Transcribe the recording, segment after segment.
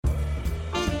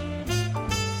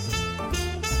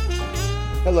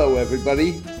Hello,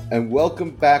 everybody, and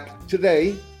welcome back.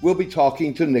 Today, we'll be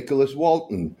talking to Nicholas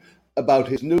Walton about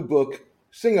his new book,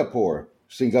 Singapore,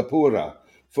 Singapura,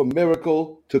 From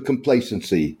Miracle to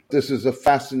Complacency. This is a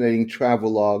fascinating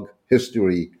travelogue,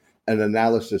 history, and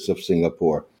analysis of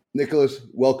Singapore. Nicholas,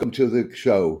 welcome to the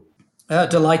show.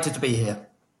 Delighted to be here.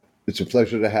 It's a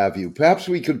pleasure to have you. Perhaps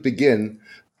we could begin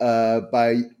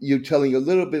by you telling a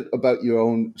little bit about your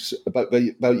own,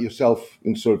 about yourself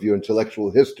and sort of your intellectual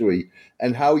history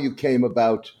and how you came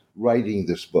about writing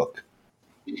this book.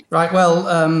 Right. Well,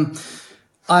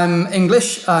 I'm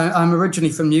English. I'm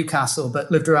originally from Newcastle,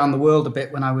 but lived around the world a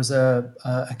bit when I was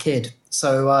a kid.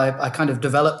 So I kind of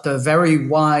developed a very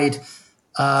wide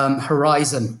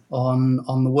horizon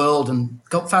on the world and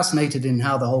got fascinated in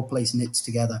how the whole place knits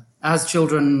together, as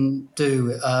children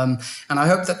do. And I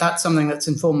hope that that's something that's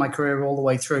informed my career all the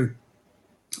way through.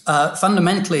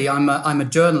 Fundamentally, I'm a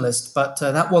journalist, but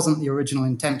that wasn't the original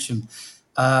intention.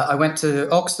 I went to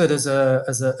Oxford as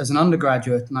an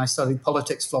undergraduate, and I studied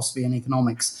politics, philosophy, and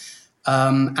economics.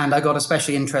 And I got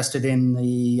especially interested in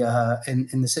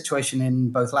the situation in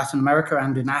both Latin America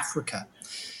and in Africa.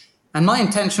 And my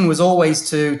intention was always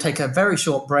to take a very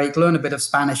short break, learn a bit of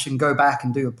Spanish, and go back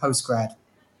and do a postgrad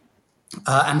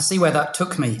and see where that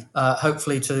took me,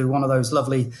 hopefully to one of those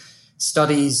lovely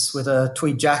studies with a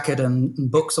tweed jacket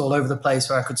and books all over the place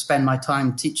where I could spend my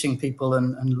time teaching people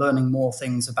and learning more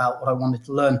things about what I wanted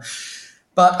to learn.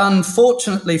 But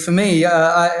unfortunately for me,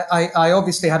 I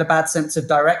obviously had a bad sense of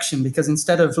direction, because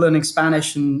instead of learning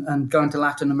Spanish and going to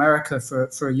Latin America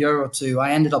for a year or two,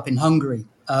 I ended up in Hungary.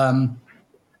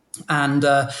 And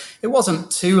it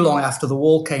wasn't too long after the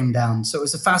wall came down. So it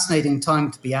was a fascinating time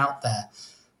to be out there.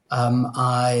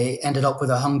 I ended up with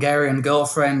a Hungarian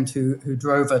girlfriend who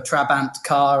drove a Trabant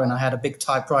car, and I had a big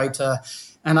typewriter.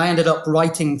 And I ended up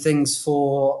writing things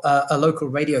for a local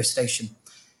radio station.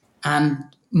 And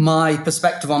my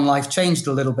perspective on life changed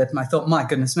a little bit. And I thought, my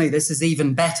goodness me, this is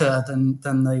even better than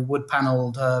the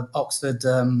wood-panelled Oxford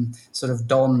sort of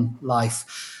Don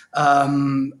life.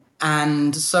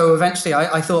 And so eventually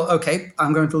I thought, okay,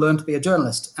 I'm going to learn to be a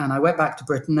journalist. And I went back to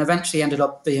Britain, eventually ended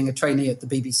up being a trainee at the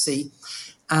BBC.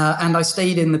 And I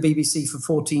stayed in the BBC for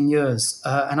 14 years.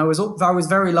 And I was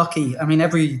very lucky. I mean,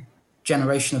 every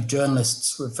generation of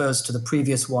journalists refers to the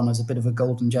previous one as a bit of a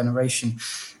golden generation.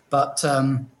 But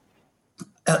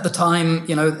at the time,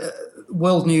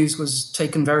 world news was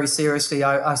taken very seriously.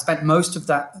 I spent most of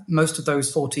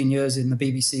those 14 years in the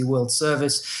BBC World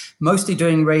Service, mostly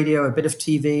doing radio, a bit of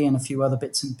TV, and a few other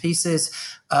bits and pieces.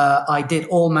 I did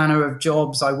all manner of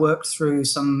jobs. I worked through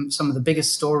some of the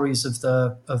biggest stories of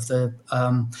the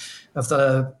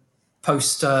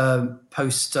post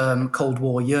Cold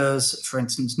War years. For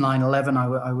instance, 9/11.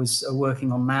 I was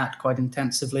working on that quite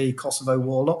intensively. Kosovo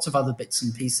War, lots of other bits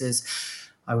and pieces.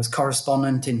 I was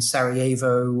correspondent in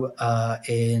Sarajevo,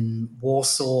 in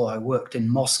Warsaw. I worked in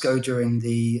Moscow during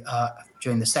the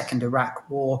Second Iraq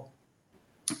War,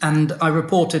 and I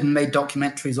reported and made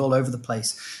documentaries all over the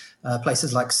place,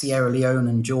 places like Sierra Leone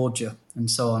and Georgia, and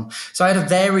so on. So I had a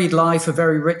varied life, a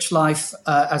very rich life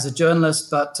as a journalist,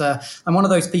 but I'm one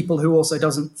of those people who also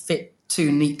doesn't fit too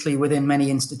neatly within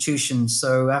many institutions.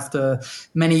 So after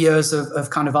many years of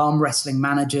kind of arm wrestling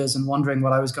managers and wondering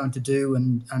what I was going to do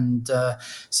and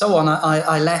so on,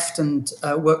 I left and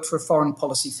worked for a foreign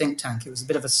policy think tank. It was a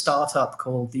bit of a startup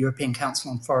called the European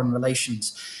Council on Foreign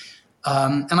Relations.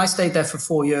 And I stayed there for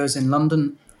 4 years in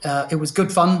London. It was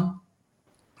good fun,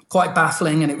 quite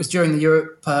baffling, and it was during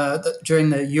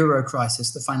the Euro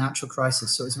crisis, the financial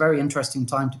crisis. So it was a very interesting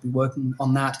time to be working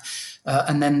on that.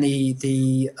 And then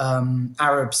the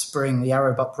Arab Spring, the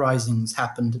Arab uprisings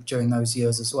happened during those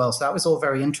years as well. So that was all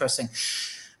very interesting.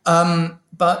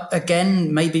 But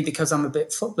again, maybe because I'm a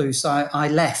bit footloose, I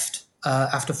left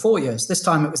after 4 years. This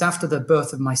time it was after the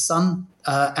birth of my son,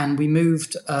 and we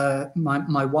moved,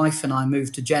 my wife and I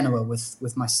moved to Genoa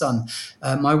with my son.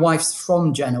 My wife's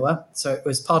from Genoa, so it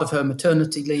was part of her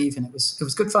maternity leave, and it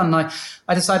was good fun. And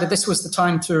I decided this was the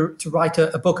time to write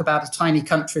a book about a tiny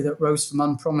country that rose from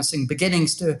unpromising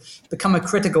beginnings to become a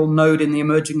critical node in the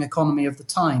emerging economy of the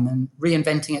time and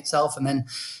reinventing itself, and then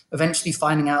eventually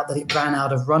finding out that it ran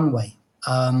out of runway.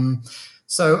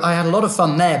 So I had a lot of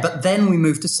fun there, but then we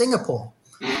moved to Singapore.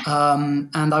 And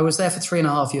I was there for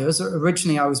 3.5 years.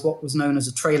 Originally, I was what was known as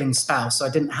a trailing spouse. So I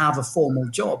didn't have a formal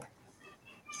job.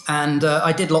 And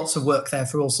I did lots of work there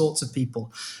for all sorts of people.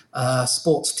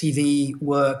 Sports TV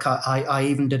work. I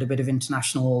even did a bit of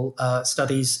international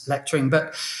studies lecturing.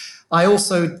 But I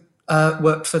also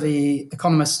worked for the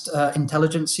Economist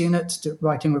Intelligence Unit,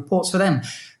 writing reports for them.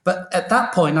 But at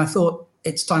that point, I thought,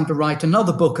 it's time to write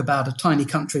another book about a tiny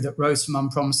country that rose from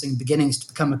unpromising beginnings to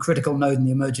become a critical node in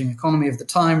the emerging economy of the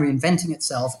time, reinventing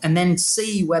itself, and then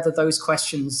see whether those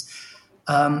questions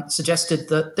suggested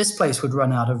that this place would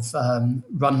run out of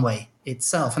runway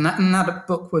itself. And that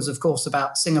book was, of course,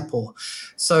 about Singapore.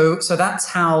 So that's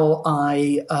how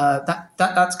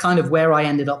that's kind of where I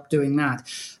ended up doing that.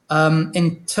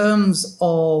 In terms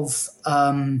of,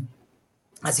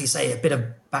 as you say, a bit of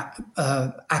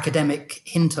academic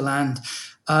hinterland,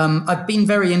 I've been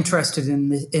very interested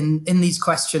in these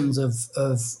questions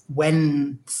of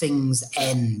when things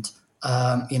end.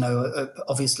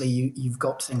 Obviously you've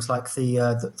got things like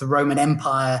the Roman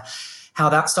Empire, how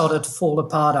that started to fall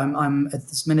apart. I'm at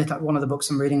this minute, one of the books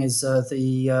I'm reading is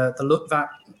the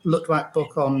Luttwak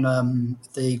book on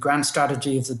the grand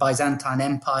strategy of the Byzantine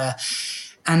Empire,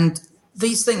 and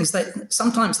these things,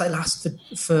 sometimes they last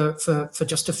for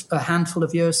just a handful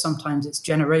of years. Sometimes it's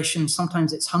generations.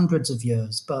 Sometimes it's hundreds of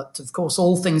years. But of course,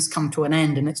 all things come to an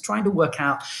end, and it's trying to work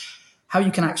out how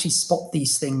you can actually spot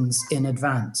these things in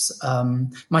advance.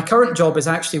 My current job is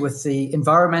actually with the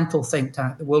environmental think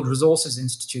tank, the World Resources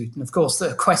Institute. And of course,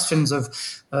 the questions of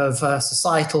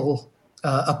societal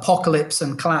apocalypse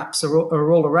and collapse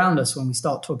are all around us when we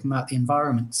start talking about the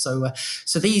environment. So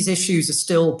these issues are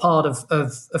still part of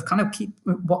kind of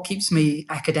what keeps me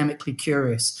academically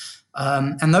curious.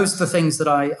 And those are the things that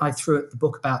I threw at the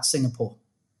book about Singapore.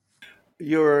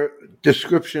 Your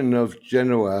description of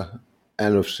Genoa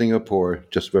and of Singapore,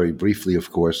 just very briefly,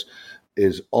 of course,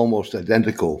 is almost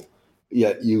identical.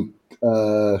 Yet you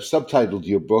subtitled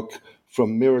your book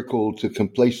From Miracle to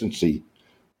Complacency.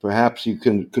 Perhaps you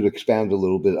could expand a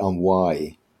little bit on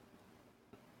why.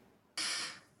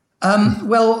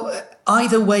 Well,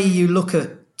 either way you look at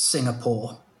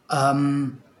Singapore,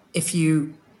 if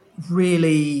you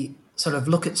really sort of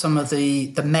look at some of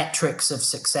the metrics of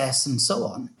success and so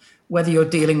on, whether you're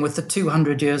dealing with the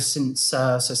 200 years since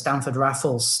Sir Stamford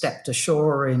Raffles stepped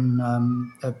ashore in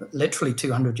literally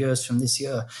 200 years from this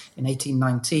year in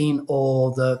 1819,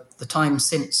 or the time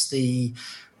since the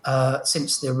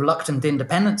reluctant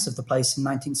independence of the place in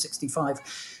 1965,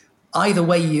 either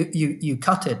way you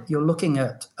cut it, you're looking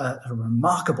at a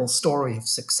remarkable story of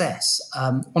success.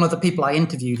 One of the people I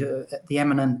interviewed, the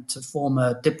eminent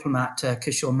former diplomat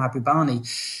Kishore Mahbubani,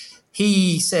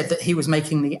 he said that he was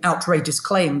making the outrageous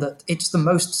claim that it's the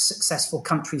most successful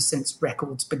country since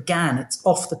records began. It's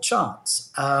off the charts.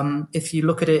 If you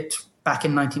look at it back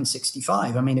in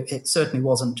 1965, I mean, it certainly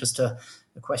wasn't just a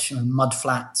question of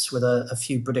mudflats with a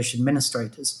few British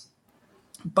administrators.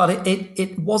 But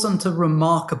it wasn't a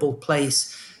remarkable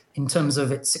place in terms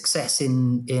of its success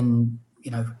in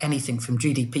anything from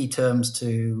GDP terms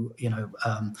to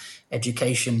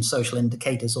education, social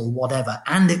indicators, or whatever.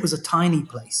 And it was a tiny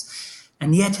place.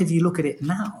 And yet, if you look at it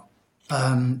now,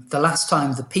 the last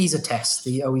time the PISA tests,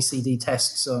 the OECD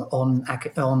tests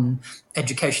on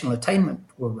educational attainment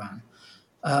were ran,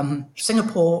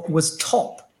 Singapore was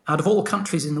top out of all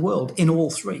countries in the world in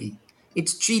all three.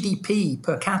 Its GDP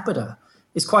per capita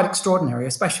is quite extraordinary,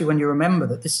 especially when you remember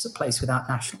that this is a place without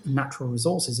natural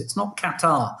resources. It's not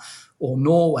Qatar or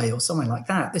Norway or somewhere like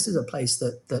that. This is a place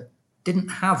that didn't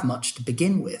have much to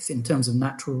begin with in terms of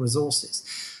natural resources.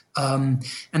 And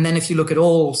then if you look at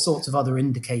all sorts of other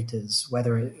indicators,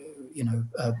 whether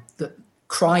the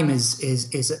crime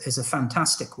is a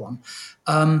fantastic one.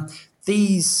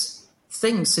 These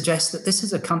things suggest that this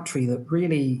is a country that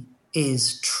really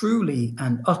is truly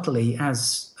and utterly,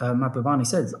 as Mahbubani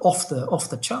says, off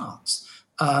the charts.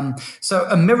 So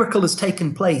a miracle has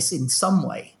taken place in some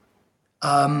way.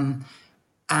 And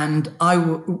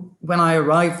when I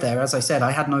arrived there, as I said,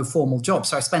 I had no formal job.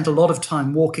 So I spent a lot of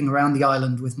time walking around the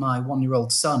island with my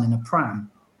 1-year-old son in a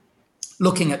pram,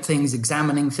 looking at things,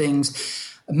 examining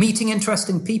things, meeting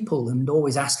interesting people, and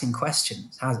always asking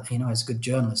questions, as a good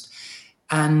journalist.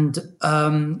 And,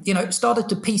 started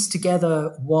to piece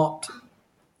together what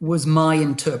was my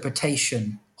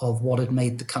interpretation of what had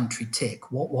made the country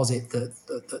tick. What was it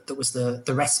that was the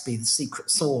recipe, the secret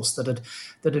sauce that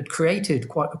had created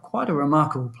quite a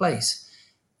remarkable place?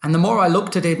 And the more I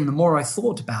looked at it and the more I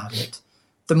thought about it,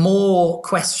 the more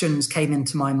questions came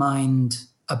into my mind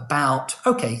about,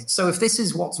 okay, so if this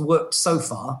is what's worked so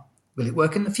far, will it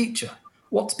work in the future?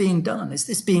 What's being done? Is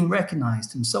this being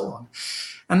recognized? And so on.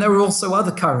 And there were also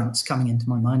other currents coming into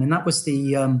my mind, and that was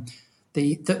the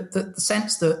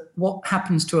sense that what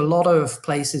happens to a lot of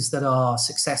places that are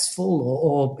successful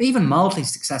or even mildly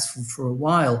successful for a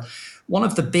while, one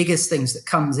of the biggest things that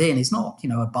comes in is not,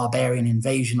 a barbarian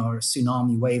invasion or a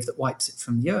tsunami wave that wipes it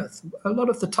from the earth. A lot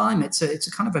of the time, it's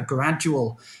a kind of a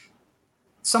gradual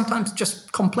sometimes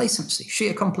just complacency,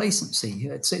 sheer complacency.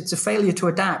 It's a failure to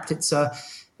adapt. A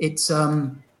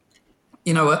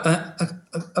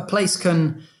place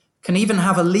can even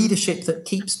have a leadership that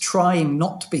keeps trying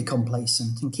not to be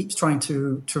complacent and keeps trying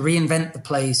to reinvent the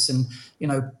place and,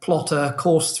 plot a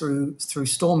course through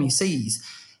stormy seas.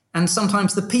 And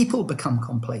sometimes the people become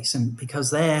complacent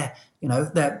because they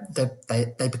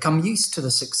become used to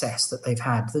the success that they've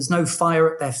had. There's no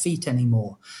fire at their feet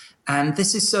anymore. And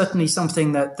this is certainly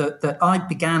something that I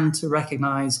began to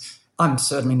recognize. I'm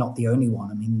certainly not the only one.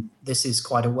 I mean, this is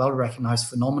quite a well-recognized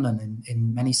phenomenon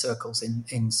in many circles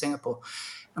in Singapore.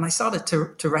 And I started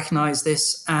to recognize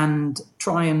this and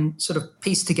try and sort of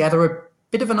piece together a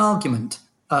bit of an argument.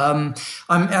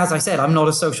 As I said, I'm not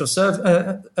a social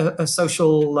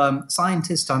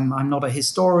scientist. I'm not a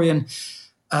historian.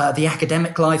 The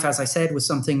academic life, as I said, was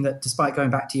something that, despite going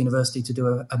back to university to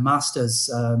do a master's,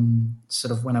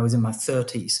 sort of when I was in my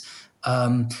 30s,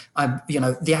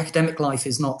 the academic life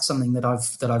is not something that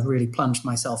I've really plunged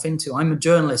myself into. I'm a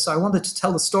journalist, so I wanted to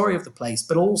tell the story of the place,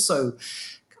 but also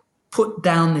put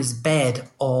down this bed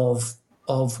of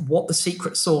what the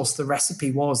secret sauce, the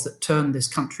recipe was that turned this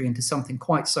country into something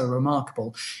quite so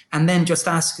remarkable, and then just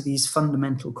ask these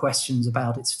fundamental questions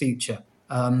about its future.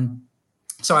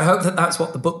 So I hope that that's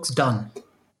what the book's done.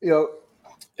 In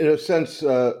a sense,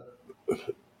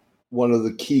 one of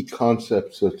the key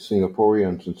concepts that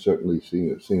Singaporeans and certainly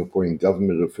Singaporean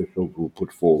government officials will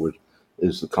put forward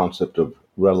is the concept of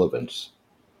relevance,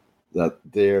 that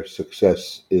their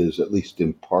success is at least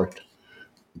in part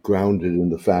grounded in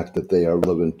the fact that they are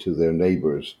relevant to their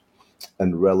neighbors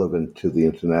and relevant to the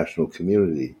international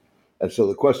community. And so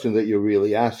the question that you're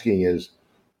really asking is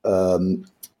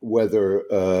whether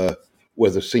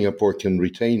Singapore can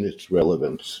retain its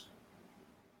relevance.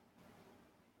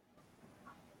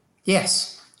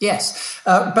 Yes,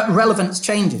 but relevance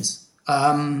changes.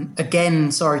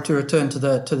 Again, sorry to return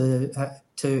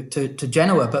to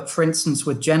Genoa, but for instance,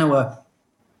 with Genoa,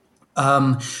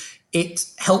 it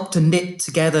helped to knit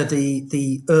together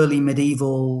the early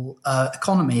medieval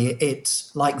economy.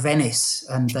 It's like Venice,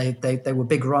 and they were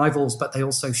big rivals, but they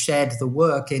also shared the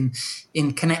work in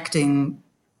connecting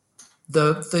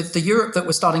the Europe that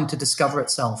was starting to discover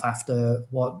itself after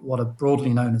what are broadly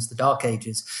known as the Dark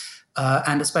Ages,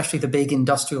 and especially the big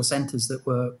industrial centres that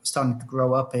were starting to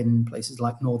grow up in places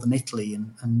like northern Italy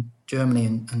and Germany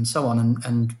and so on,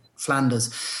 and Flanders.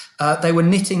 They were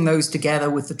knitting those together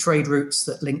with the trade routes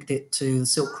that linked it to the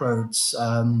Silk Roads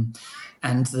and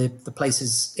the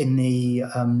places in the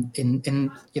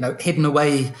hidden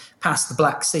away past the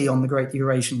Black Sea on the great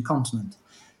Eurasian continent.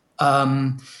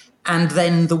 And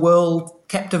then the world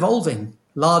kept evolving.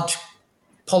 Large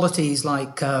polities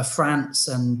like France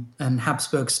and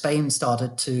Habsburg Spain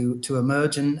started to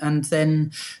emerge, and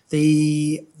then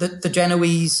the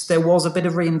Genoese, there was a bit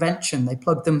of reinvention. They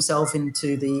plugged themselves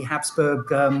into the Habsburg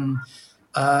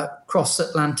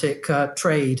cross-Atlantic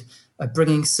trade,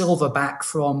 bringing silver back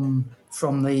from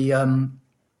the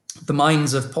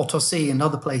mines of Potosi and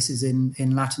other places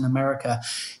in Latin America,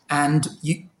 and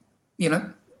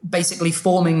basically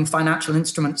forming financial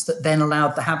instruments that then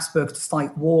allowed the Habsburg to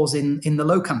fight wars in the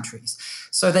Low Countries.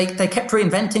 So they kept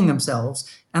reinventing themselves,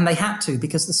 and they had to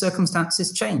because the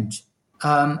circumstances change.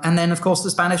 And then, of course, the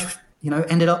Spanish,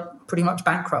 ended up pretty much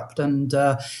bankrupt, and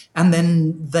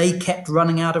then they kept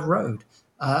running out of road.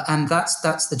 And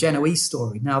that's the Genoese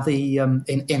story. Now,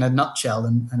 in a nutshell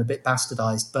and a bit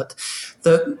bastardized, but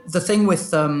the thing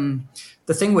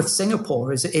with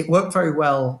Singapore is it worked very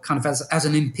well kind of as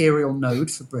an imperial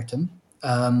node for Britain.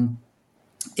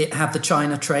 It had the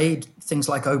China trade. Things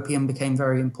like opium became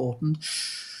very important.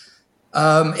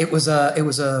 Obviously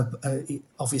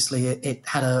it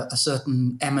had a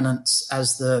certain eminence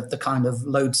as the kind of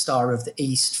lodestar of the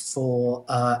East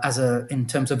in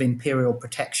terms of imperial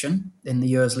protection in the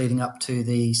years leading up to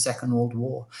the Second World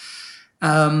War.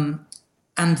 And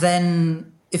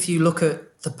then if you look at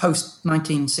the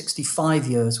post-1965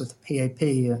 years with the PAP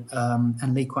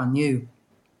and Lee Kuan Yew,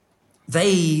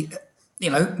 they,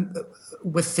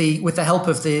 with the help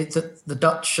of the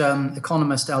Dutch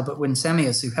economist Albert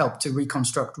Winsemius, who helped to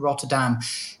reconstruct Rotterdam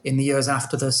in the years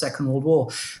after the Second World War,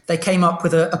 they came up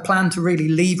with a plan to really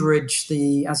leverage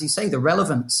the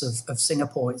relevance of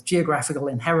Singapore, its geographical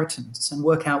inheritance, and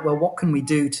work out, well, what can we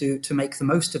do to make the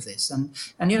most of this? And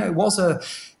it was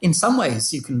in some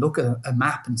ways, you can look at a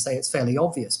map and say it's fairly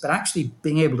obvious, but actually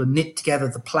being able to knit together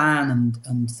the plan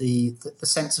and the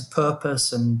sense of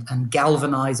purpose and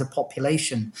galvanize a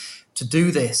population to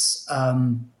do this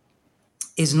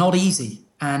is not easy.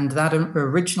 And that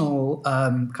original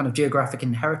kind of geographic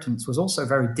inheritance was also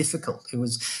very difficult. It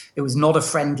was not a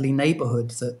friendly neighborhood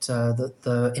that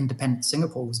the independent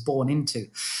Singapore was born into.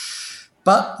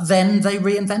 But then they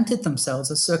reinvented themselves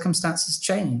as circumstances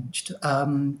changed.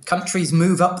 Countries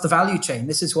move up the value chain.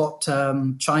 This is what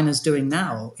China's doing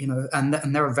now,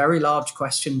 and there are very large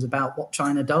questions about what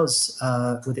China does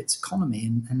with its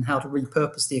economy and how to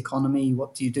repurpose the economy.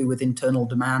 What do you do with internal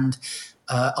demand?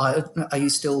 Are you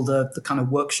still the kind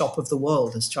of workshop of the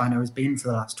world as China has been for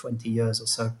the last 20 years or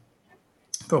so?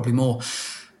 Probably more.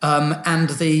 And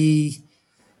the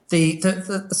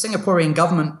Singaporean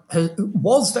government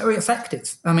was very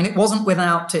effective. I mean, it wasn't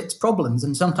without its problems,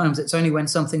 and sometimes it's only when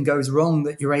something goes wrong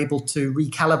that you're able to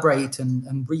recalibrate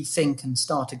and rethink and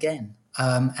start again.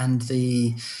 And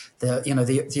the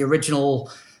original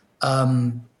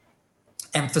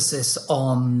emphasis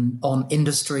on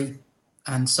industry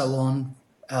and so on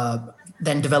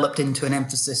then developed into an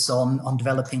emphasis on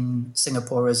developing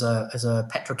Singapore as a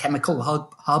petrochemical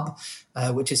hub,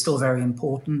 which is still very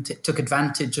important. It took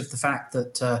advantage of the fact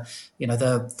that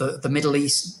the Middle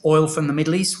East, oil from the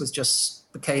Middle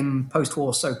East became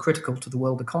post-war so critical to the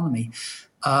world economy.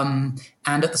 And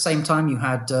at the same time, you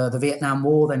had the Vietnam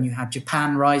War, then you had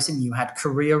Japan rising, you had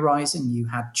Korea rising, you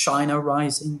had China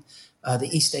rising, the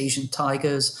East Asian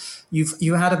tigers.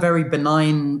 You had a very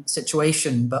benign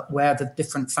situation, but where the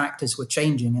different factors were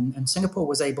changing, and Singapore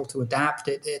was able to adapt.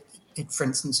 It for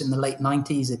instance, in the late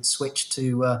 90s, it switched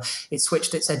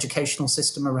its educational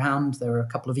system around. There were a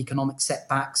couple of economic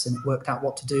setbacks, and it worked out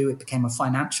what to do. It became a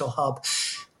financial hub.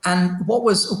 And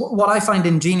what I find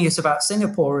ingenious about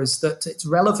Singapore is that its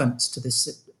relevance to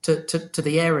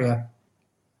the area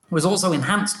was also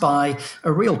enhanced by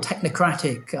a real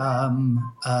technocratic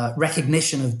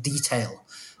recognition of detail.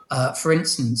 For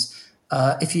instance,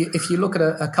 if you look at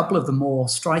a couple of the more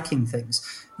striking things,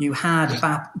 you had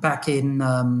back in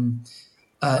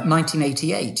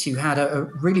 1988, you had a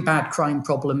really bad crime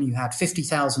problem. You had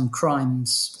 50,000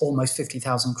 crimes, almost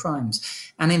 50,000 crimes.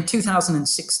 And in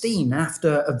 2016,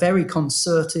 after a very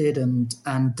concerted and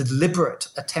deliberate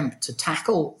attempt to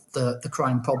tackle the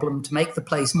crime problem, to make the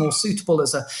place more suitable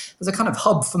as a kind of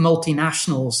hub for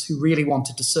multinationals who really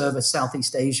wanted to service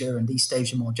Southeast Asia and East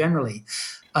Asia more generally,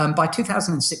 by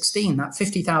 2016, that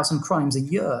 50,000 crimes a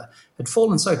year had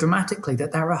fallen so dramatically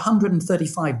that there are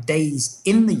 135 days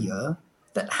in the year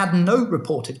that had no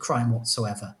reported crime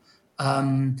whatsoever.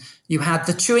 You had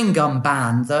the chewing gum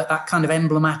ban, that kind of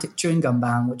emblematic chewing gum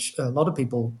ban, which a lot of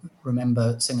people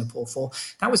remember Singapore for.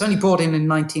 That was only brought in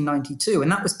 1992,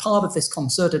 and that was part of this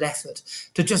concerted effort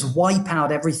to just wipe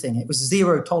out everything. It was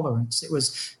zero tolerance. It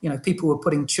was, people were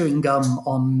putting chewing gum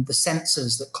on the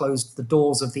sensors that closed the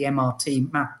doors of the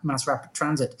MRT, mass rapid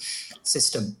transit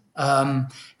system. And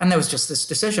there was just this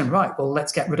decision, right, well,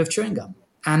 let's get rid of chewing gum.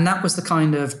 And that was the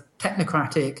kind of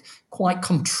technocratic, quite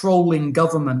controlling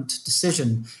government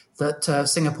decision that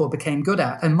Singapore became good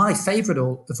at. And my favorite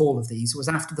of all of these was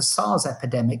after the SARS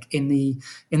epidemic in the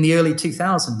early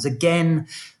 2000s. Again,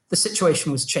 the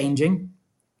situation was changing.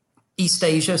 East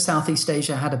Asia, Southeast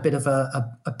Asia had a bit of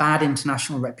a bad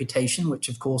international reputation, which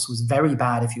of course was very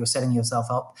bad if you were setting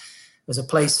yourself up as a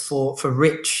place for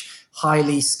rich,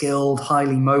 highly skilled,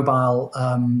 highly mobile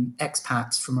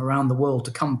expats from around the world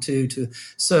to come to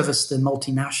service the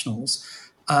multinationals.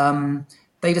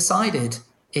 They decided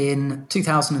in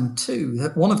 2002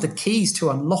 that one of the keys to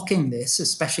unlocking this,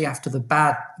 especially after the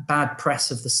bad press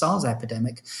of the SARS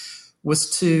epidemic, was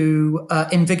to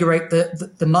invigorate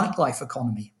the nightlife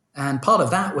economy. And part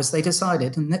of that was they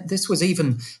decided, and this was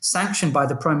even sanctioned by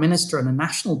the Prime Minister in a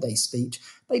National Day speech,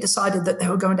 they decided that they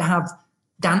were going to have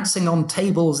dancing on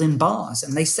tables in bars,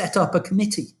 and they set up a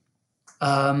committee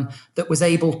that was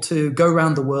able to go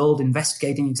around the world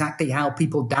investigating exactly how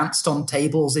people danced on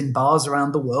tables in bars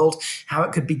around the world, how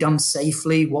it could be done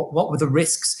safely, what were the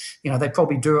risks. They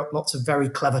probably drew up lots of very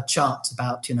clever charts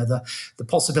about the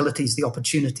possibilities, the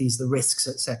opportunities, the risks,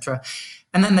 etc.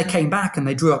 And then they came back and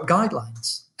they drew up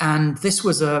guidelines. And this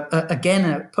was again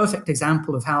a perfect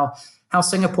example of how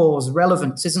Singapore's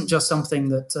relevance isn't just something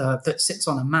that sits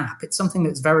on a map. It's something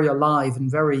that's very alive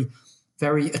and very,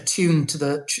 very attuned to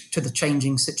the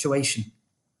changing situation.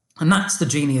 And that's the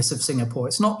genius of Singapore.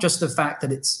 It's not just the fact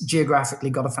that it's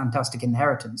geographically got a fantastic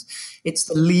inheritance. It's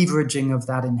the leveraging of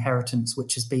that inheritance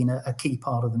which has been a key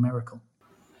part of the miracle.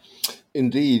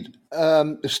 Indeed.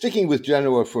 Sticking with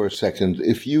Genoa for a second,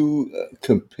 if you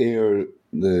compare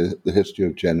the history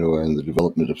of Genoa and the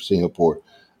development of Singapore,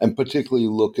 and particularly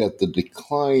look at the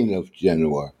decline of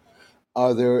Genoa,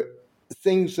 are there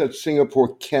things that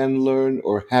Singapore can learn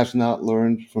or has not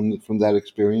learned from that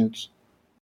experience?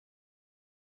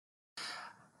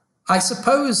 I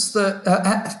suppose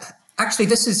that actually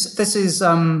this is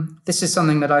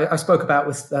something that I spoke about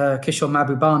with Kishore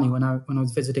Mahbubani when I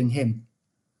was visiting him,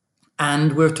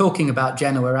 and we were talking about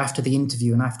Genoa after the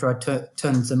interview and after I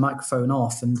turned the microphone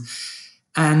off,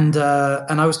 and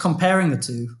I was comparing the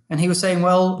two, and he was saying,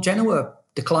 well, Genoa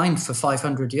declined for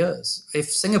 500 years.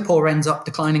 If Singapore ends up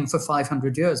declining for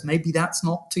 500 years, maybe that's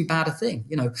not too bad a thing.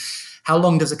 How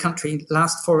long does a country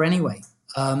last for anyway?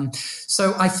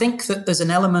 So I think that there's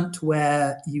an element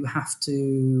where you have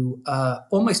to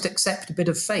almost accept a bit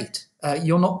of fate.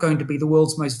 You're not going to be the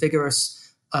world's most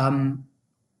vigorous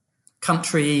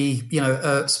country,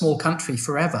 a small country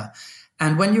forever.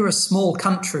 And when you're a small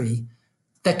country,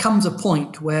 there comes a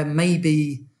point where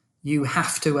maybe you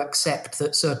have to accept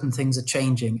that certain things are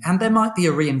changing. And there might be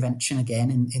a reinvention again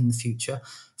in the future.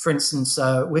 For instance,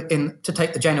 to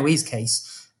take the Genoese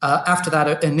case, after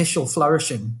that initial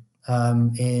flourishing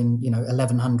in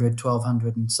 1100,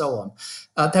 1200 and so on,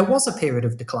 there was a period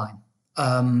of decline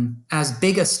as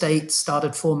bigger states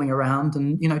started forming around,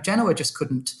 and Genoa just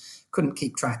couldn't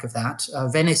keep track of that.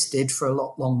 Venice did for a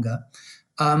lot longer.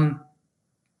 And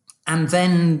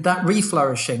then that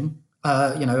reflourishing,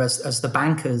 as the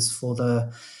bankers for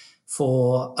the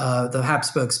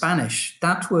Habsburg Spanish,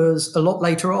 that was a lot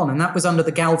later on, and that was under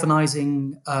the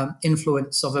galvanizing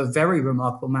influence of a very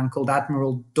remarkable man called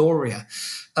Admiral Doria.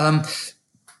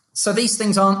 So these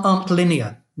things aren't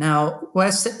linear. Now,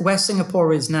 where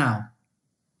Singapore is now,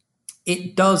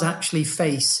 it does actually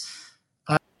face.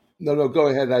 No, go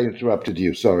ahead. I interrupted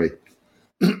you. Sorry.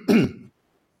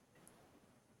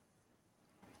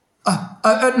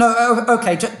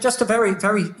 Okay. Just a very,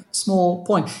 very small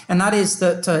point, and that is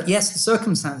that yes, the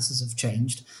circumstances have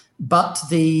changed, but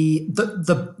the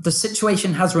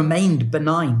situation has remained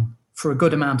benign for a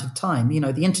good amount of time.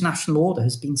 The international order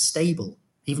has been stable,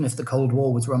 even if the Cold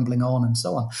War was rumbling on and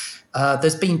so on.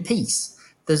 There's been peace.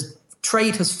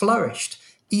 Trade has flourished.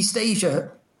 East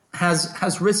Asia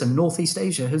has risen. Northeast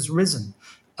Asia has risen.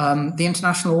 The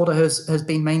international order has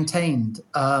been maintained,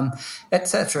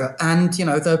 etc. And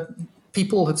the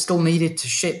people have still needed to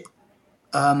ship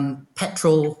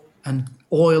petrol and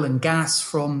oil and gas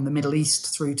from the Middle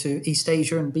East through to East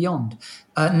Asia and beyond.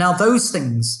 Now, those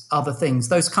things are the things,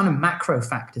 those kind of macro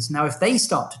factors. Now, if they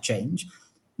start to change,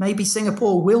 maybe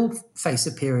Singapore will face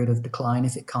a period of decline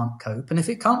if it can't cope. And if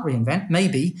it can't reinvent,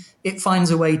 maybe it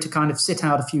finds a way to kind of sit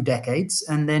out a few decades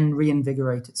and then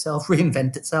reinvigorate itself,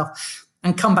 reinvent itself,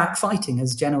 and come back fighting,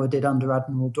 as Genoa did under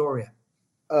Admiral Doria.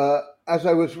 As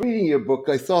I was reading your book,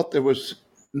 I thought there was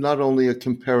not only a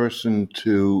comparison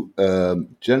to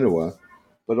Genoa,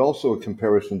 but also a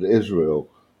comparison to Israel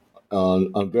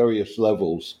on various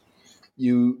levels.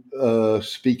 You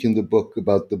speak in the book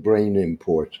about the brain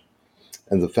import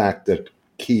and the fact that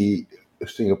key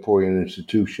Singaporean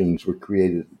institutions were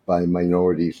created by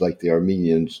minorities like the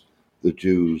Armenians, the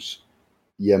Jews,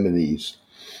 Yemenis.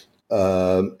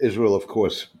 Israel, of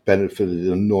course, benefited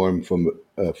enormously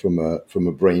from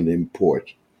a brain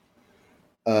import.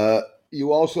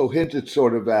 You also hinted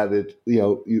sort of at it,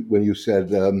 when you said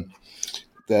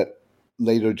that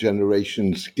later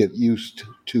generations get used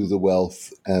to the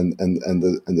wealth and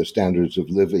the standards of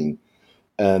living,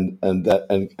 and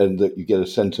that you get a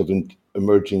sense of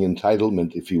emerging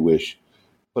entitlement, if you wish,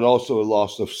 but also a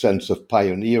loss of sense of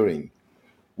pioneering,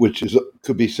 which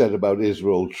could be said about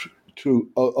Israel true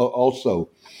also.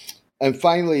 And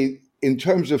finally, in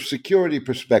terms of security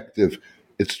perspective,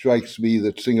 it strikes me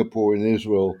that Singapore and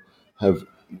Israel have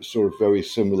sort of very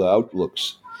similar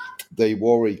outlooks. They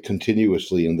worry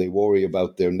continuously, and they worry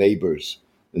about their neighbors.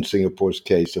 In Singapore's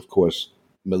case, of course,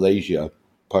 Malaysia,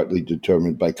 partly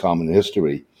determined by common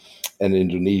history, and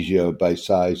Indonesia by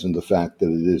size and the fact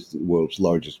that it is the world's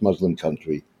largest Muslim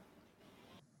country.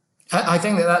 I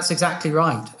think that's exactly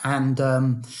right. And,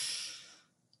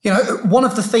 one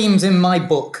of the themes in my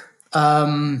book,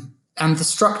 and the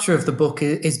structure of the book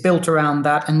is built around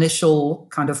that initial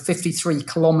kind of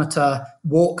 53-kilometer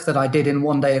walk that I did in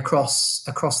one day across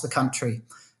the country.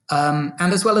 And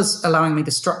as well as allowing me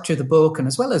to structure the book, and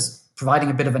as well as providing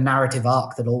a bit of a narrative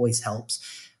arc that always helps,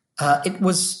 it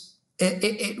was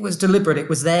deliberate. It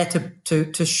was there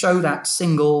to show that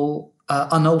single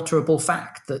unalterable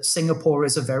fact that Singapore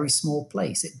is a very small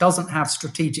place. It doesn't have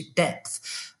strategic depth,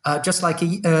 just like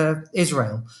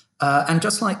Israel. And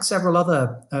just like several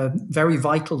other very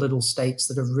vital little states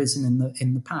that have risen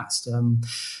in the past.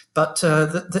 But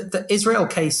the Israel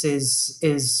case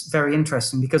is very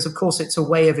interesting because, of course, it's a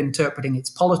way of interpreting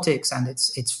its politics and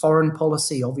its foreign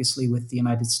policy, obviously, with the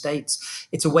United States.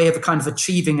 It's a way of kind of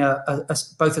achieving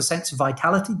both a sense of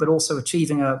vitality, but also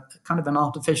achieving a kind of an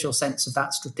artificial sense of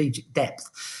that strategic depth.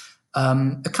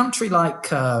 A country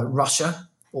like Russia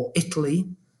or Italy,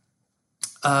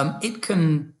 it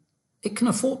can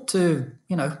afford to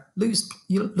lose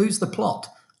the plot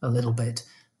a little bit,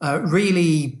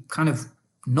 really kind of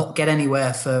not get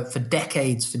anywhere for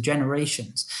decades, for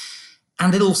generations.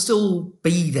 And it'll still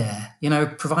be there,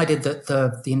 provided that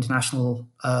the international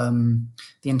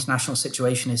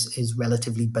situation is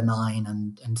relatively benign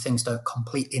and things don't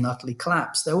completely and utterly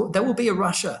collapse. There will be a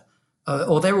Russia,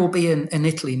 or there will be an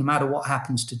Italy, no matter what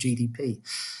happens to GDP.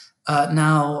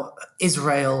 Now,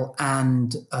 Israel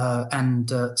and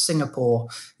Singapore,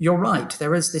 you're right.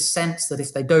 There is this sense that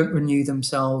if they don't renew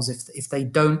themselves, if they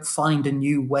don't find a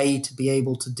new way to be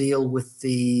able to deal with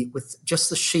just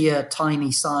the sheer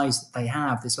tiny size that they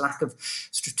have, this lack of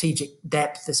strategic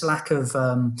depth, this lack of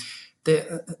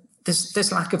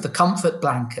this lack of the comfort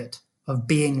blanket of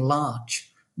being large,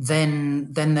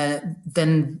 then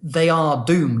they are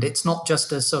doomed. It's not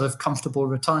just a sort of comfortable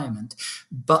retirement,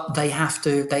 but they have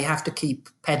to keep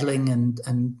peddling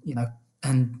and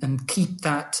keep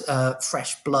that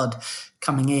fresh blood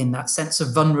coming in, that sense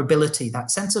of vulnerability,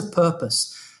 that sense of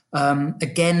purpose.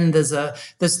 Again, there's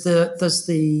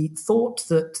the thought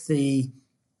that the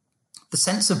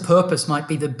sense of purpose might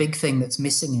be the big thing that's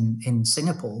missing in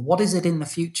Singapore. What is it in the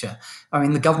future? I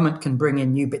mean, the government can bring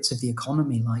in new bits of the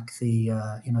economy, like the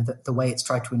way it's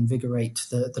tried to invigorate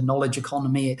the knowledge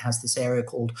economy. It has this area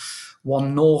called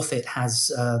One North. It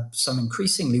has some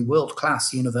increasingly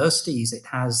world-class universities. It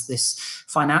has this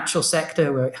financial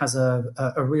sector where it has a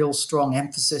real strong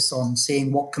emphasis on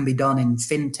seeing what can be done in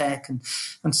fintech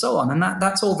and so on. And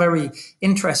that's all very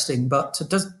interesting. But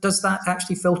does that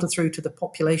actually filter through to the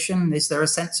population? Is there a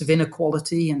sense of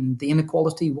inequality, and the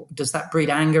inequality, does that breed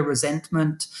anger,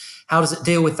 resentment? How does it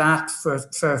deal with that for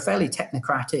a fairly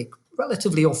technocratic,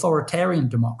 relatively authoritarian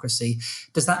democracy?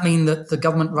 Does that mean that the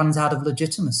government runs out of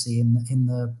legitimacy in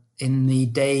the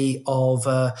day of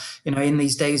in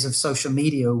these days of social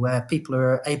media, where people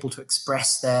are able to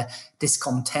express their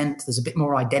discontent? There's a bit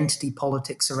more identity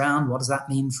politics around. What does that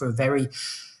mean for a very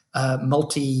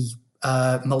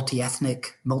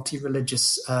multi-ethnic,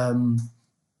 multi-religious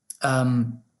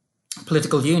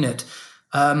political unit?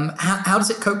 How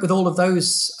does it cope with all of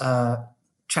those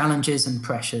challenges and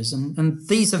pressures? And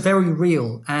these are very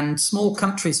real. And small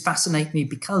countries fascinate me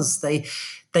because they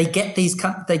get these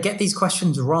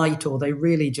questions right, or they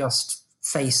really just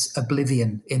face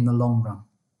oblivion in the long run.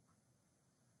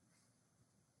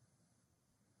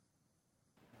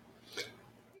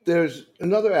 There's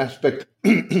another aspect.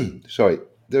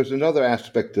 There's another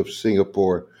aspect of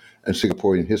Singapore and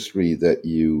Singaporean history that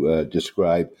you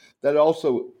describe that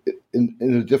also, in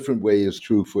a different way, is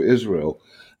true for Israel,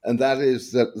 and that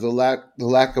is that the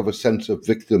lack of a sense of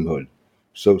victimhood.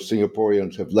 So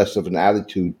Singaporeans have less of an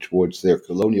attitude towards their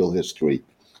colonial history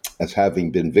as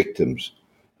having been victims,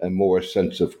 and more a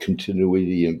sense of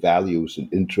continuity and values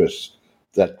and interests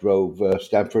that drove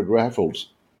Stamford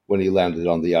Raffles when he landed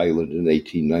on the island in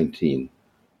 1819.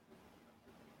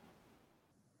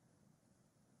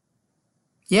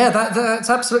 Yeah, that's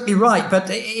absolutely right. But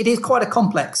it is quite a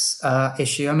complex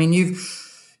issue. I mean,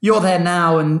 you're there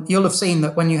now, and you'll have seen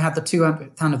that when you had the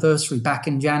 200th anniversary back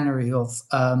in January of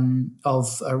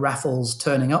Raffles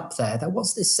turning up there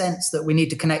was this sense that we need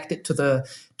to connect it to the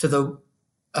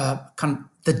kind of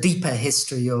the deeper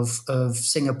history of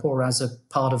Singapore as a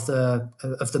part of the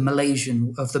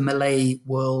Malay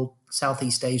world,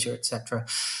 Southeast Asia, etc.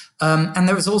 And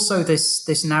there is also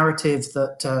this narrative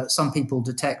that some people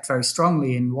detect very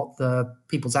strongly in what the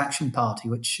People's Action Party,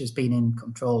 which has been in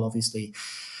control, obviously,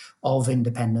 of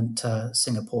independent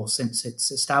Singapore since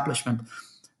its establishment,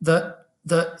 that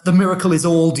the miracle is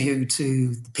all due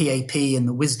to the PAP and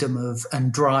the wisdom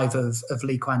and drive of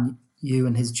Lee Kuan Yew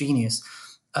and his genius.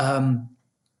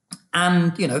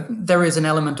 And there is an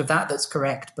element of that's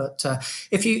correct. But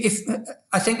if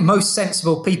I think most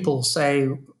sensible people say,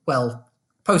 well,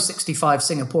 post-65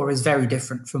 Singapore is very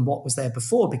different from what was there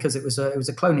before, because it was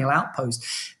a colonial outpost.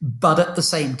 But at the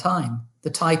same time, the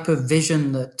type of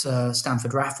vision that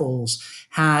Stamford Raffles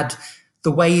had,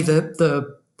 the way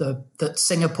that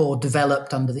Singapore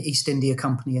developed under the East India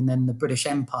Company and then the British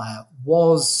Empire,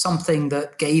 was something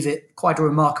that gave it quite a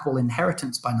remarkable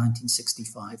inheritance by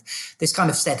 1965. This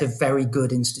kind of set of very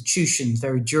good institutions,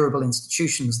 very durable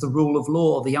institutions, the rule of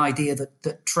law, the idea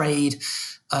that trade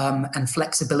and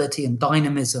flexibility and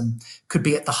dynamism could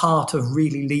be at the heart of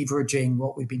really leveraging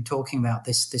what we've been talking about,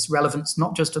 this relevance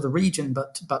not just to the region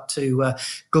but to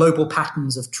global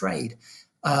patterns of trade.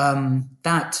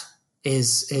 That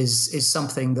is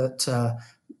something that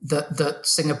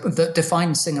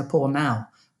defines Singapore now.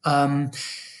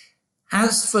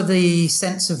 As for the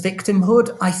sense of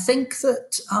victimhood, I think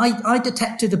that I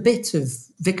detected a bit of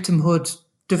victimhood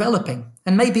developing.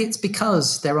 And maybe it's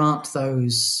because there aren't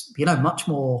those, much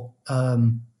more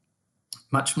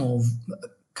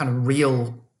kind of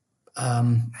real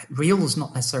is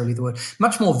not necessarily the word,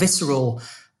 much more visceral,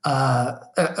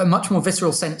 a much more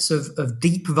visceral sense of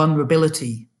deep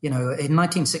vulnerability. In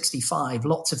 1965,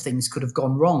 lots of things could have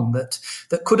gone wrong that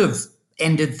could have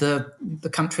ended the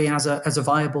country as a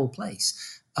viable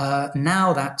place.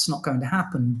 Now that's not going to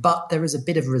happen, but there is a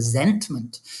bit of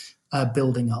resentment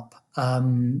building up.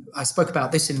 I spoke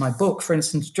about this in my book. For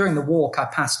instance, during the walk, I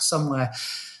passed somewhere.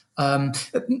 A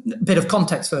bit of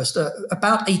context first.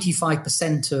 About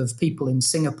 85% of people in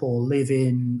Singapore live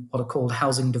in what are called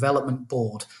housing development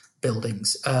board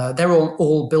buildings. They're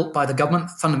all built by the government.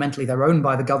 Fundamentally, they're owned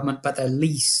by the government, but they're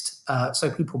leased.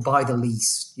 So people buy the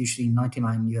lease, usually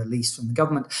 99-year lease from the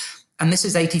government. And this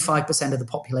is 85% of the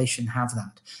population have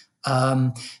that.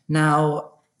 Now,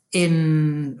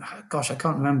 I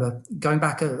can't remember, going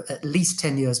back at least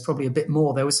 10 years, probably a bit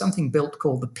more, there was something built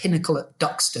called the Pinnacle at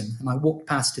Duxton, and I walked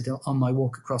past it on my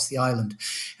walk across the island.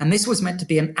 And this was meant to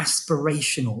be an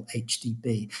aspirational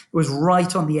HDB. It was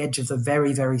right on the edge of the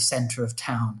very, very center of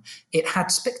town. It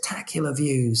had spectacular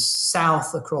views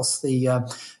south across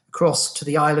to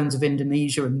the islands of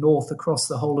Indonesia and north across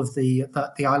the whole of the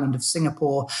island of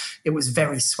Singapore. It was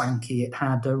very swanky. It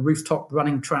had rooftop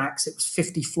running tracks. It was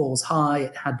 50 floors high.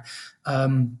 It had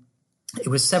it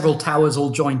was several towers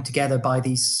all joined together by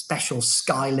these special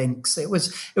sky links. It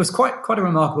was quite a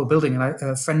remarkable building. And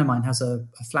a friend of mine has a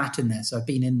flat in there, so I've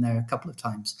been in there a couple of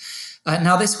times.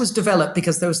 Now this was developed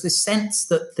because there was this sense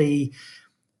that the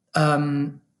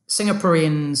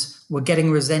Singaporeans were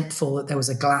getting resentful that there was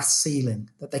a glass ceiling,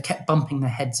 that they kept bumping their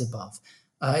heads above.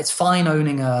 It's fine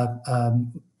owning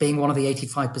being one of the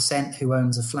 85% who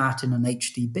owns a flat in an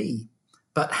HDB.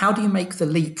 But how do you make the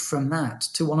leap from that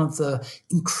to one of the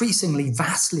increasingly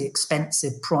vastly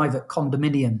expensive private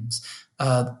condominiums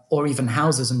or even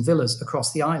houses and villas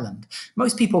across the island?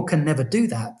 Most people can never do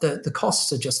that. The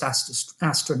costs are just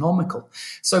astronomical.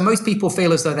 So most people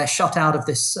feel as though they're shut out of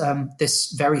this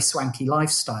very swanky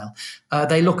lifestyle.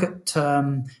 They look at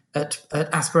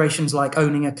aspirations like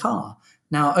owning a car.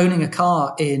 Now, owning a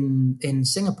car in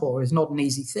Singapore is not an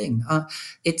easy thing.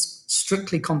 It's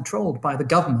strictly controlled by the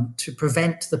government to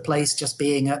prevent the place just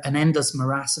being an endless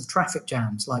morass of traffic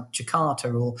jams like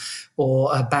Jakarta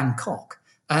or Bangkok.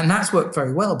 And that's worked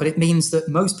very well, but it means that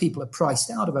most people are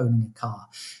priced out of owning a car.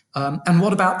 And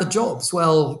what about the jobs?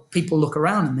 Well, people look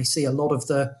around and they see a lot of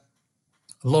the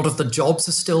jobs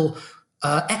are still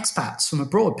expats from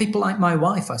abroad, people like my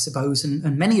wife, I suppose,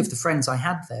 and many of the friends I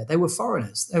had there, they were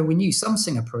foreigners. We knew some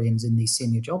Singaporeans in these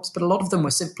senior jobs, but a lot of them were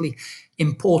simply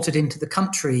imported into the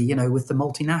country, with the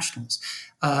multinationals.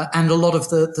 And a lot of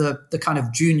the kind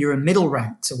of junior and middle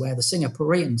ranks are where the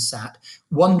Singaporeans sat,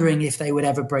 wondering if they would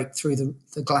ever break through the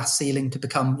glass ceiling to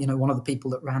become, one of the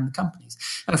people that ran the companies.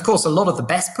 And of course, a lot of the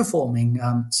best performing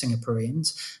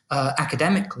Singaporeans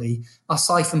academically are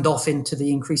siphoned off into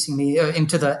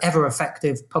the ever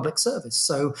effective public service.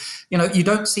 So, you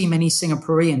don't see many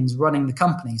Singaporeans running the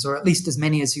companies, or at least as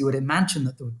many as you would imagine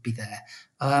that there would be there.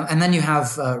 And then you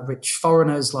have rich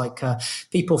foreigners like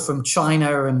people from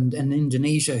China and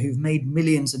Indonesia who've made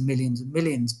millions and millions and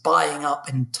millions buying up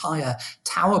entire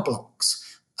tower blocks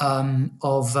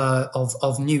of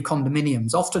new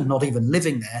condominiums, often not even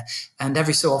living there, and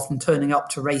every so often turning up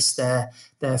to race their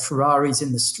Ferraris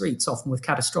in the streets, often with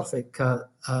catastrophic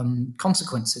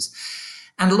consequences.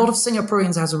 And a lot of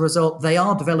Singaporeans, as a result, they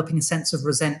are developing a sense of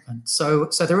resentment. So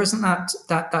there isn't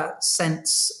that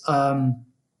sense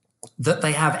that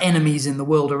they have enemies in the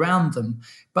world around them,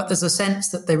 but there's a sense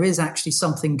that there is actually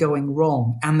something going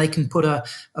wrong, and they can put a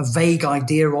vague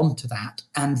idea onto that.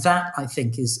 And that, I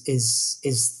think, is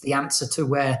the answer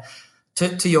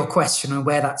to your question and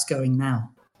where that's going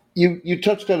now. You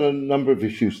touched on a number of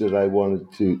issues that I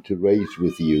wanted to raise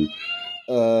with you.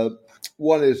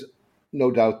 One is,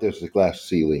 no doubt there's a glass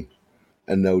ceiling,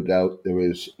 and no doubt there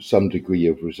is some degree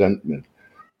of resentment.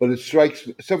 But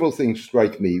several things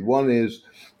strike me. One is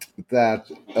that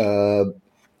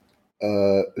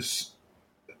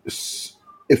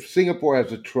if Singapore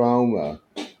has a trauma,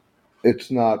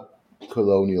 it's not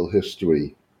colonial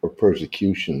history or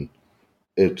persecution.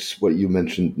 It's what you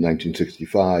mentioned,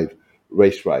 1965,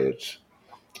 race riots.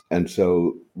 And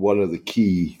so one of the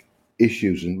key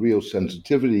issues and real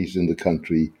sensitivities in the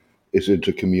country is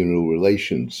intercommunal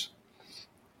relations.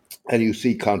 And you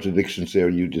see contradictions there,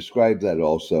 and you describe that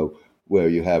also, where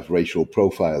you have racial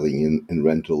profiling in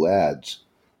rental ads.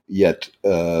 Yet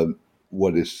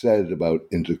what is said about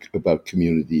about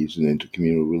communities and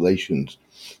intercommunal relations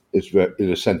is,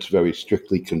 in a sense, very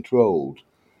strictly controlled.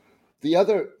 The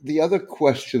other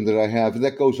question that I have, and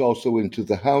that goes also into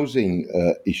the housing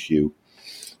issue,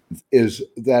 is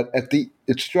that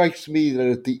it strikes me that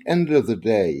at the end of the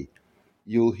day,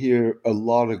 you'll hear a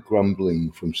lot of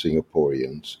grumbling from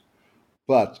Singaporeans,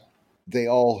 but they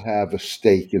all have a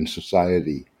stake in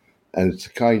society, and it's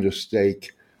a kind of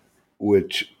stake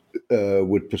which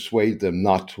would persuade them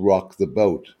not to rock the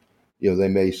boat. They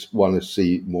may want to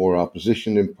see more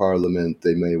opposition in Parliament.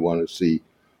 They may want to see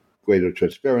greater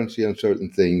transparency on certain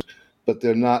things, but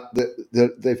they're not.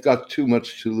 They've got too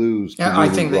much to lose. Yeah, I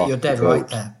think that you're dead right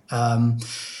there.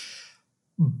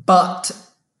 But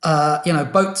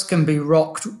boats can be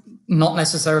rocked not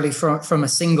necessarily from a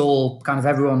single kind of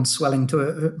everyone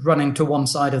running to one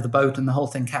side of the boat and the whole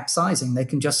thing capsizing. They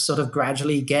can just sort of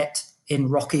gradually get in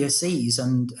rockier seas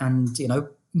and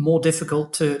more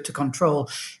difficult to control.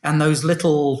 And those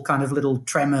little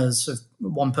tremors of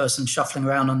one person shuffling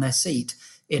around on their seat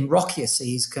in rockier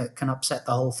seas can upset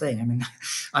the whole thing. I mean,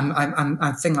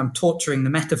 I think I'm torturing the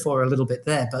metaphor a little bit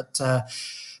there,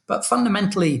 but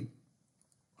fundamentally,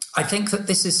 I think that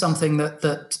this is something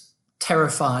that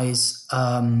terrifies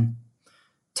the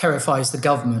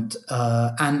government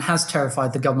and has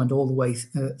terrified the government all the way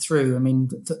through. I mean,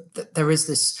 there is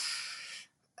this,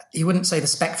 you wouldn't say the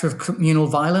spectre of communal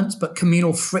violence, but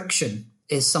communal friction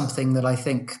is something that I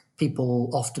think people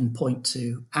often point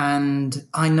to. And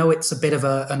I know it's a bit of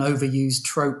an overused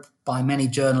trope by many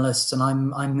journalists, and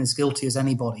I'm as guilty as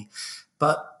anybody.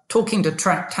 But talking to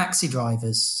taxi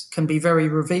drivers can be very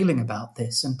revealing about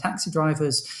this. And taxi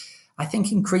drivers, I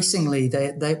think increasingly,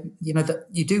 that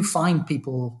you do find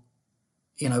people,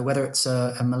 whether it's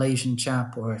a Malaysian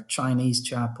chap or a Chinese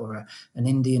chap or an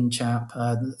Indian chap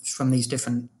from these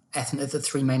different the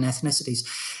three main ethnicities,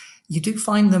 you do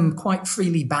find them quite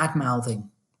freely bad-mouthing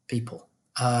people.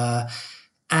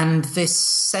 And this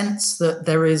sense that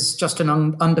there is just an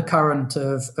undercurrent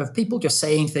of people just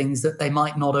saying things that they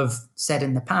might not have said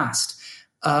in the past.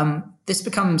 This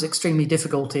becomes extremely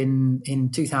difficult in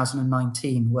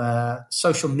 2019, where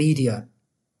social media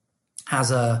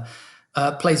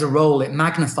plays a role. It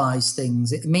magnifies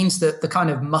things. It means that the kind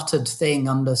of muttered thing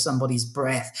under somebody's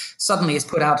breath suddenly is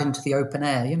put out into the open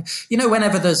air.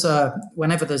 Whenever there's a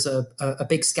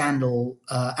big scandal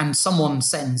and someone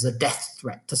sends a death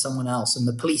threat to someone else and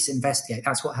the police investigate,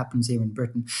 that's what happens here in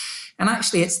Britain. And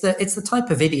actually, it's the type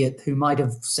of idiot who might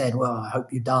have said, "Well, I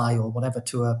hope you die," or whatever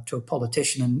to a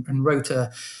politician and wrote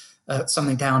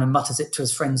something down and mutters it to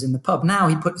his friends in the pub. Now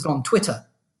he puts it on Twitter.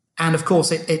 And of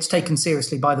course, it's taken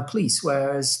seriously by the police,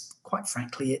 whereas, quite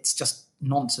frankly, it's just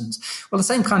nonsense. Well, the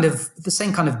same kind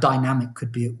of dynamic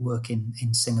could be at work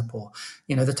in Singapore.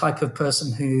 The type of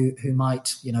person who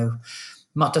might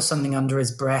mutter something under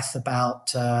his breath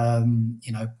about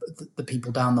the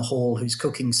people down the hall whose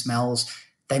cooking smells.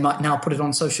 They might now put it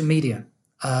on social media,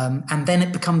 and then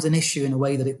it becomes an issue in a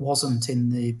way that it wasn't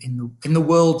in the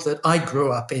world that I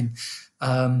grew up in.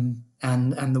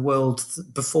 And the world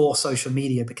before social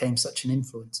media became such an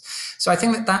influence. So I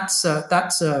think that's a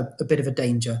bit of a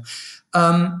danger.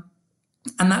 And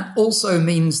that also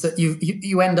means that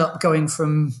you end up going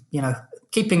from,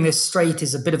 keeping this straight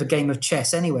is a bit of a game of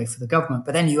chess anyway for the government,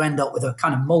 but then you end up with a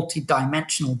kind of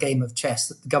multi-dimensional game of chess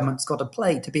that the government's got to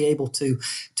play to be able to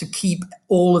keep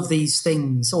all of these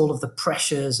things, all of the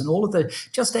pressures and all of the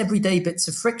just everyday bits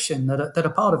of friction that are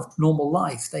part of normal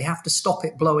life. They have to stop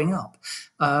it blowing up.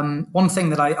 One thing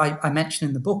that I mentioned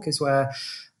in the book is where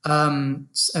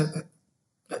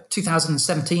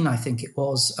 2017, I think it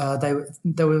was,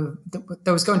 there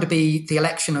was going to be the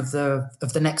election of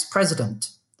the next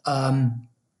president. And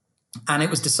it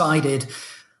was decided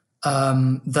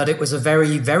that it was a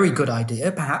very, very good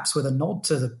idea, perhaps with a nod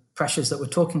to the pressures that we're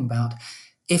talking about,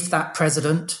 if that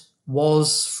president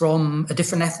was from a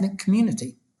different ethnic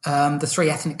community. The three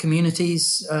ethnic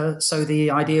communities, so the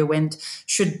idea went,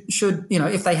 should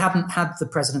if they hadn't had the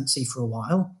presidency for a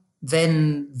while,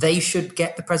 then they should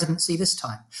get the presidency this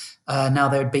time. Now,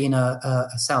 there had been a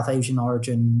South Asian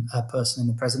origin person in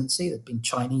the presidency. There had been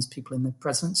Chinese people in the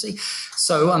presidency.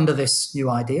 So under this new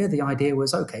idea, the idea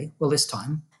was, okay, well, this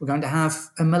time we're going to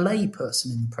have a Malay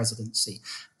person in the presidency.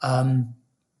 And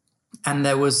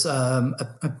there was a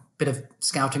bit of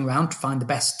scouting around to find the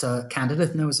best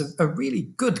candidate. And there was a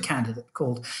really good candidate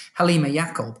called Halimah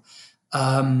Yacob.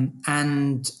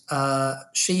 And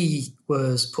she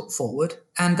was put forward,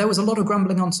 and there was a lot of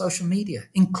grumbling on social media,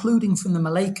 including from the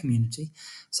Malay community,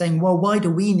 saying, well, why do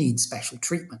we need special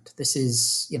treatment? This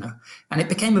is, and it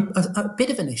became a bit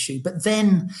of an issue. But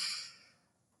then,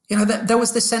 there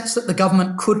was this sense that the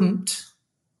government couldn't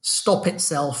stop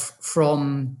itself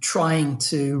from trying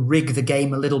to rig the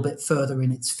game a little bit further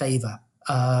in its favor.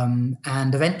 And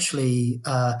eventually,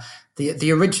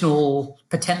 the original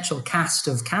potential cast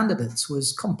of candidates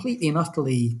was completely and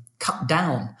utterly cut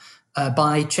down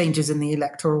by changes in the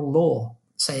electoral law,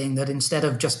 saying that instead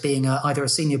of just being either a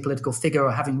senior political figure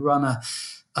or having run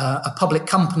a public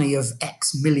company of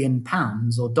X million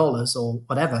pounds or dollars or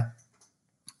whatever,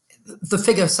 the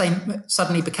figure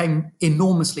suddenly became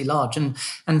enormously large.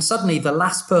 And suddenly the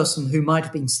last person who might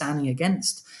have been standing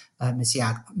against Ms.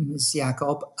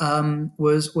 Jacob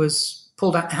was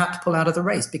had to pull out of the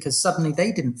race because suddenly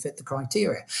they didn't fit the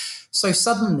criteria. So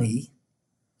suddenly,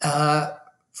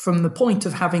 from the point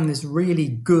of having this really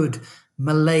good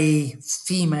Malay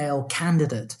female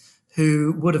candidate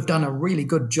who would have done a really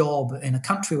good job in a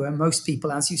country where most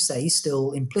people, as you say,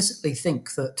 still implicitly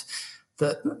think that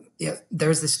there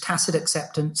is this tacit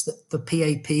acceptance that the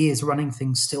PAP is running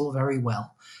things still very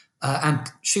well.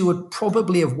 And she would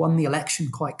probably have won the election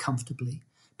quite comfortably.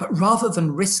 But rather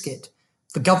than risk it,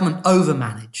 the government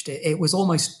overmanaged. It was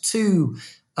almost too.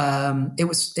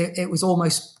 It was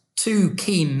almost too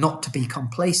keen not to be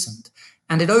complacent,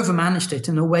 and it overmanaged it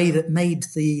in a way that made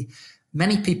the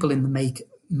many people in the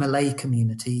Malay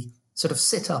community sort of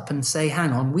sit up and say,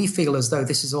 hang on, we feel as though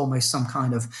this is almost some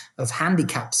kind of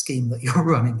handicap scheme that you're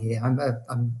running here.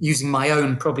 I'm using my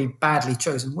own probably badly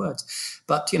chosen words.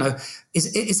 But,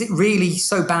 is it really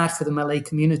so bad for the Malay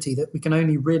community that we can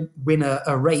only win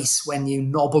a race when you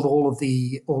nobble all of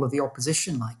the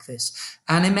opposition like this?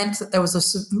 And it meant that there was a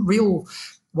real,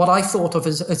 what I thought of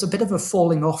as a bit of a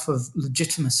falling off of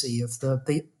legitimacy of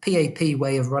the PAP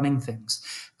way of running things.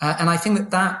 And I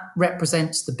think that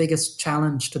represents the biggest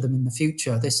challenge to them in the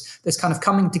future, this kind of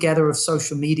coming together of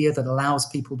social media that allows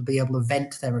people to be able to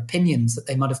vent their opinions that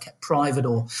they might have kept private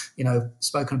or,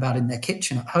 spoken about in their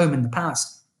kitchen at home in the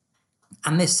past.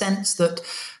 And this sense that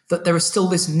there is still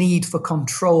this need for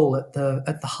control at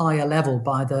the higher level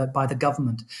by the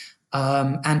government.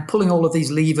 And pulling all of these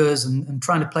levers and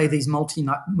trying to play these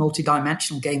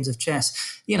multi-dimensional games of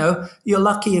chess. You're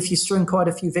lucky if you string quite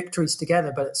a few victories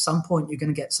together, but at some point you're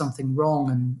going to get something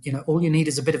wrong. And, all you need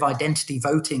is a bit of identity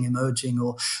voting emerging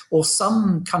or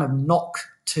some kind of knock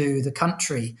to the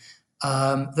country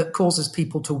that causes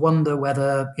people to wonder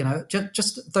whether,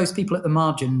 just those people at the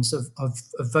margins of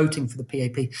voting for the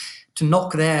PAP, to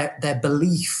knock their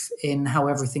belief in how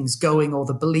everything's going or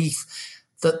the belief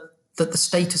that the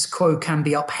status quo can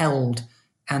be upheld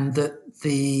and that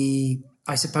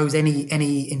I suppose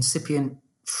any incipient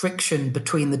friction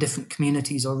between the different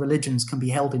communities or religions can be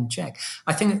held in check.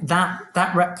 I think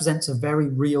that represents a very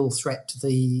real threat to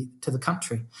the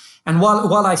country. And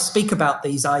while I speak about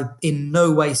these, I in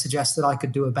no way suggest that I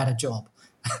could do a better job.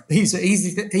 These are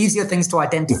easier things to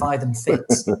identify than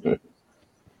fix.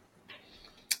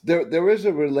 There is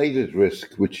a related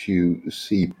risk which you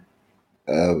see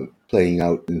playing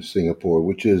out in Singapore,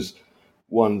 which is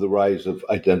one, the rise of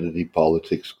identity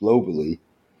politics globally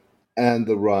and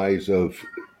the rise of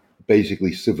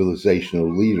basically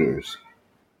civilizational leaders.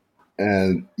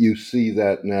 And you see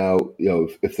that now,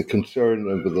 if the concern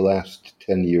over the last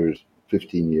 10 years,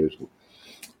 15 years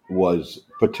was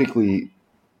particularly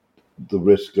the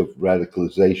risk of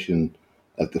radicalization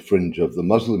at the fringe of the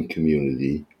Muslim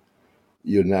community,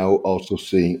 you're now also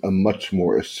seeing a much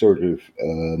more assertive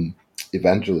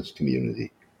evangelist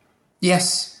community.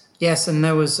 Yes, and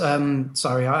there was.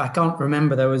 I can't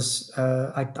remember. There was.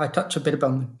 I touch a bit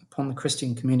upon the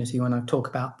Christian community when I talk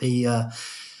about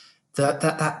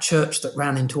that church that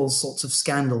ran into all sorts of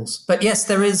scandals. But yes,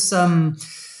 there is.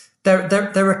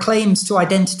 There are claims to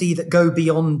identity that go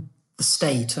beyond the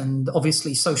state, and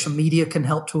obviously social media can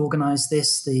help to organize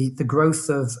this. The growth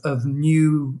of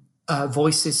new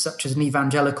voices such as an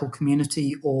evangelical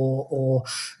community or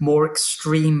more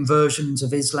extreme versions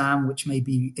of Islam, which may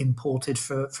be imported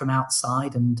from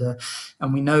outside. And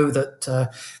we know that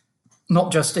not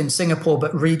just in Singapore,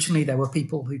 but regionally, there were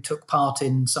people who took part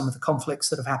in some of the conflicts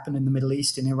that have happened in the Middle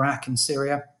East, in Iraq and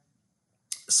Syria.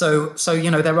 So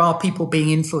there are people being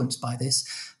influenced by this.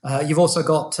 You've also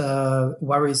got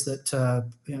worries that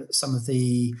some of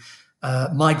the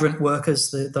migrant workers,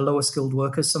 the lower skilled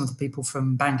workers, some of the people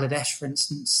from Bangladesh, for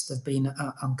instance, there have been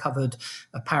uncovered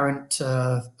apparent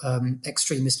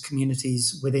extremist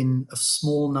communities within a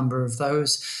small number of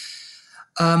those.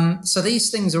 So these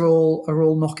things are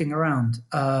all knocking around.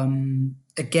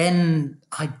 Again,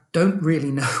 I don't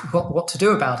really know what to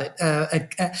do about it.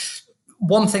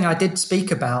 One thing I did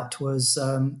speak about was,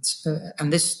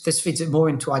 and this feeds it more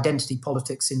into identity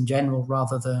politics in general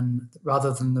rather than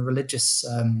the religious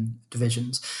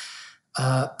divisions.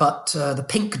 but the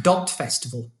Pink Dot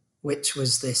Festival, which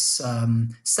was this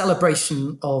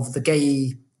celebration of the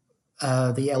gay,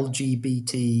 the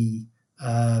LGBT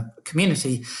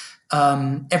community,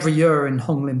 every year in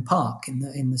Hong Lim Park,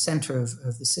 in the center of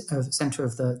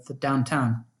the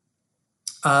downtown.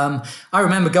 I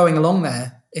remember going along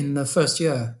there in the first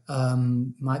year.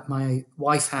 My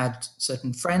wife had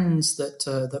certain friends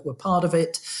that were part of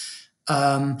it.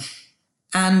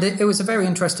 And it was a very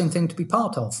interesting thing to be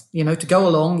part of, to go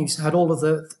along. You had all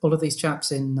of these chaps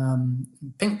in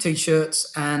pink T-shirts,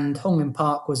 and Hong Lim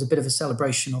Park was a bit of a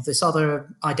celebration of this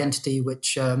other identity,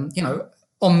 which,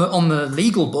 on the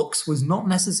legal books was not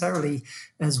necessarily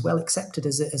as well accepted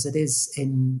as it is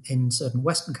in certain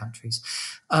Western countries.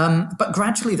 But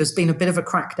gradually there's been a bit of a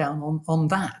crackdown on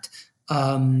that.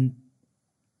 And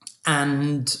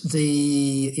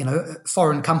the,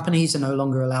 foreign companies are no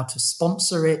longer allowed to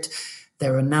sponsor it.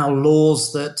 There are now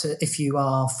laws that if you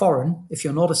are foreign, if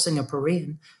you're not a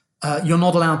Singaporean, you're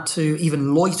not allowed to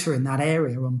even loiter in that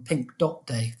area on Pink Dot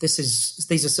Day.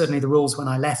 These are certainly the rules when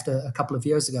I left a couple of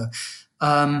years ago.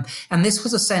 And this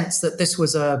was a sense that this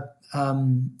was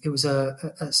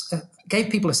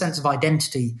gave people a sense of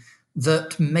identity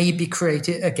that maybe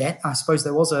created, again, I suppose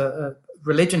there was a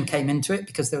religion came into it,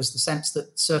 because there was the sense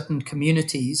that certain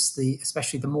communities,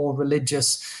 especially the more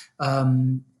religious,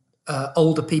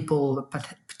 older people,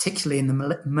 particularly in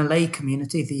the Malay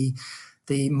community,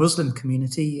 the Muslim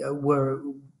community,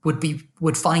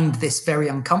 would find this very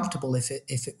uncomfortable if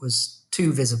it was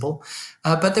too visible.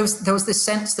 But there was this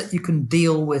sense that you can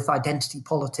deal with identity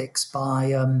politics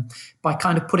by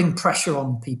kind of putting pressure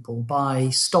on people, by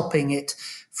stopping it,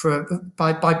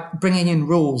 by bringing in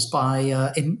rules,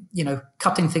 by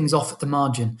cutting things off at the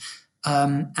margin.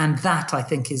 And that, I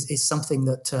think, is something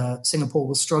that Singapore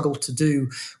will struggle to do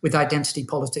with identity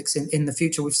politics in the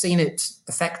future. We've seen it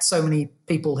affect so many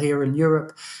people here in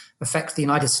Europe, affect the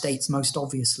United States most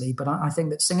obviously, but I think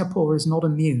that Singapore is not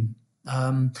immune.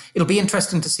 It'll be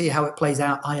interesting to see how it plays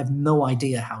out. I have no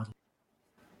idea how.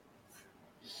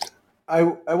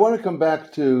 I want to come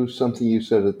back to something you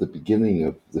said at the beginning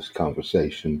of this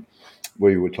conversation,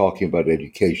 where you were talking about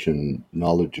education,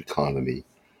 knowledge economy.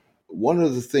 One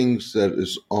of the things that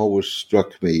has always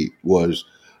struck me was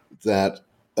that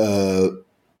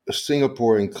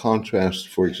Singapore, in contrast,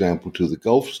 for example, to the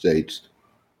Gulf states,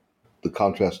 the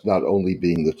contrast not only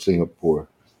being that Singapore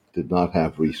did not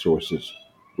have resources,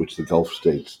 which the Gulf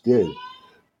states did,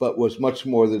 but was much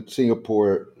more that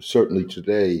Singapore, certainly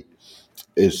today,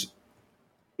 is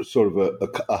sort of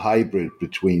a hybrid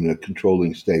between a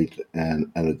controlling state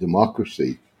and a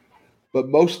democracy. But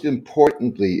most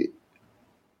importantly,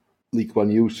 Lee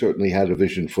Kuan Yew certainly had a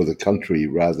vision for the country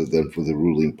rather than for the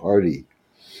ruling party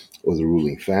or the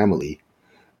ruling family.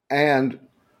 And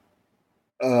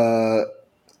the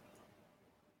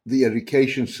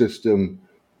education system,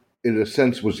 in a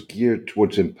sense, was geared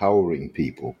towards empowering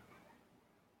people,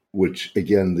 which,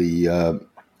 again, the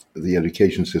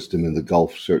education system in the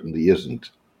Gulf certainly isn't.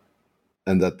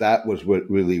 And that was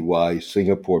why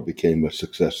Singapore became a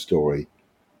success story,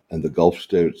 and the Gulf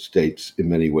states, in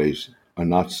many ways, are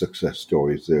not success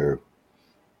stories. They're,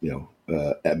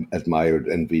 admired,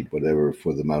 envied, whatever,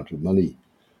 for the amount of money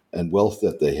and wealth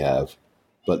that they have,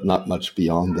 but not much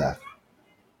beyond that.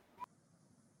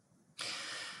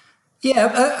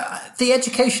 Yeah, the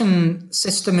education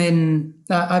system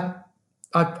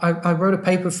I wrote a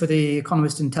paper for the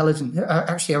Economist Intelligence.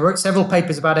 Actually, I wrote several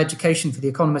papers about education for the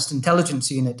Economist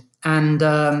Intelligence Unit. And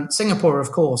Singapore,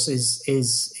 of course,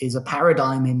 is a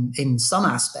paradigm in some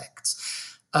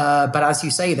aspects. But as you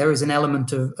say, there is an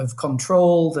element of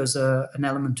control. There's an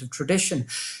element of tradition.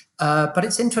 But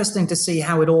it's interesting to see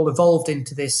how it all evolved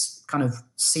into this kind of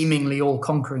seemingly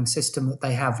all-conquering system that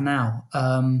they have now.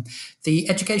 The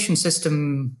education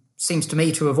system seems to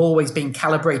me to have always been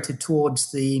calibrated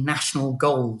towards the national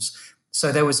goals.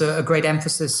 So there was a great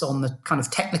emphasis on the kind of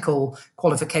technical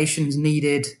qualifications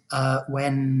needed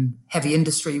when heavy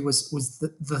industry was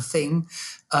the thing,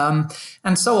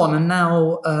 and so on. And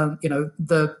now,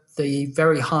 the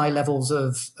very high levels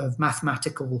of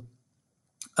mathematical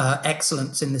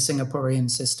excellence in the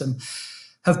Singaporean system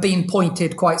have been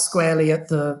pointed quite squarely at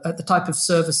the type of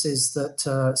services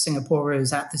that Singapore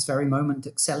is at this very moment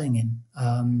excelling in.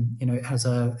 It has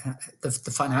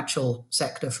the financial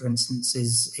sector, for instance,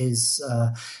 is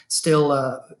still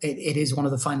it is one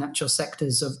of the financial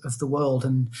sectors of the world,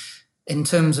 and in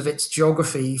terms of its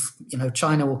geography,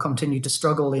 China will continue to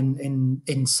struggle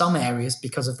in some areas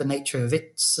because of the nature of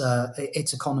its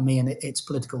economy and its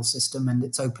political system and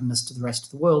its openness to the rest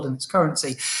of the world and its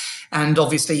currency. And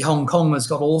obviously, Hong Kong has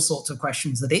got all sorts of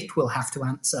questions that it will have to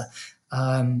answer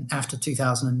after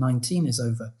 2019 is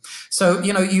over. So,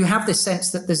 you have this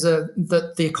sense that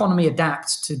that the economy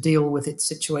adapts to deal with its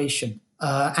situation.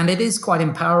 And it is quite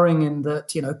empowering in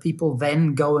that, people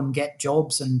then go and get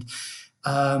jobs, and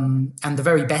the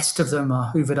very best of them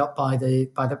are hoovered up by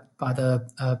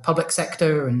the public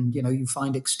sector, and you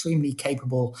find extremely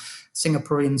capable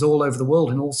Singaporeans all over the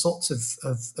world in all sorts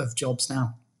of jobs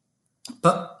now.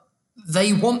 But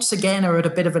they once again are at a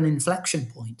bit of an inflection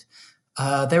point.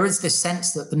 There is this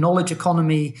sense that the knowledge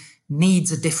economy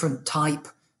needs a different type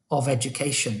of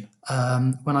education.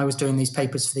 When I was doing these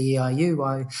papers for the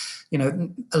EIU,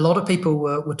 a lot of people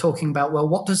were talking about, well,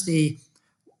 what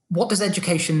does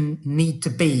education need to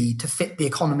be to fit the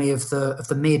economy of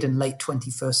the mid and late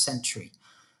 21st century?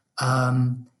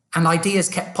 And ideas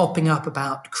kept popping up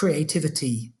about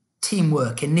creativity,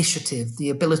 teamwork, initiative, the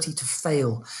ability to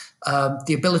fail,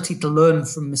 the ability to learn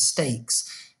from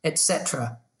mistakes,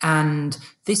 etc. And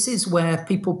this is where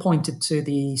people pointed to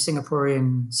the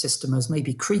Singaporean system as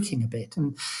maybe creaking a bit.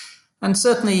 And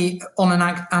certainly on an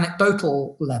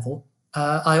anecdotal level,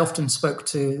 I often spoke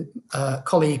to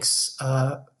colleagues,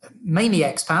 mainly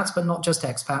expats, but not just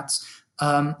expats,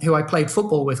 who I played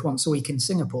football with once a week in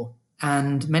Singapore.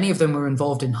 And many of them were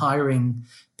involved in hiring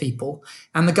people.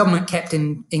 And the government kept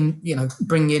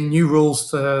bringing in new rules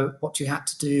for what you had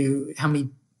to do, how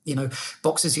many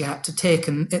boxes you had to tick.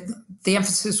 And the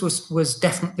emphasis was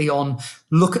definitely on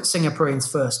look at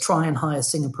Singaporeans first, try and hire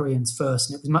Singaporeans first.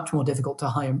 And it was much more difficult to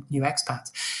hire new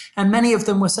expats. And many of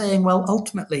them were saying, well,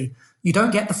 ultimately, you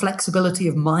don't get the flexibility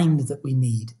of mind that we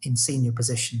need in senior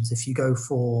positions if you go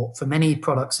for many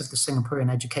products of the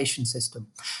Singaporean education system.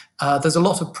 There's a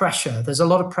lot of pressure. There's a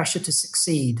lot of pressure to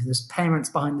succeed. There's parents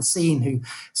behind the scene who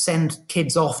send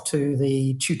kids off to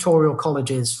the tutorial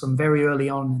colleges from very early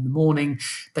on in the morning.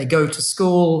 They go to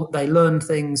school, they learn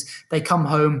things, they come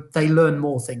home, they learn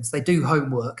more things, they do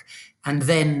homework, and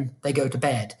then they go to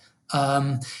bed.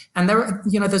 And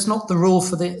there's not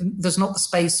the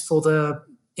space for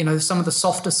some of the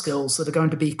softer skills that are going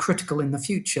to be critical in the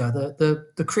future,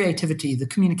 the creativity, the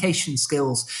communication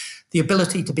skills, the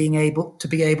ability to be able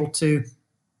to,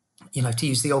 to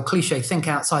use the old cliche, think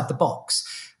outside the box.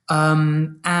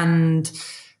 And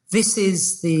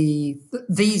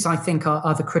these I think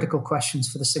are the critical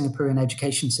questions for the Singaporean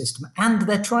education system, and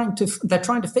they're trying to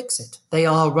fix it. They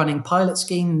are running pilot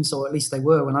schemes, or at least they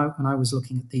were when I was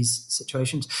looking at these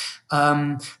situations.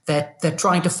 They're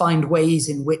trying to find ways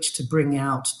in which to bring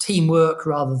out teamwork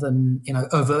rather than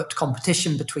overt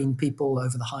competition between people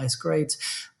over the highest grades.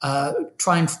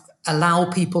 Try and allow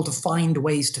people to find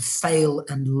ways to fail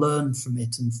and learn from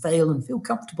it, and fail and feel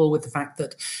comfortable with the fact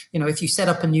that, if you set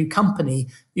up a new company,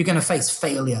 you're going to face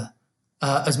failure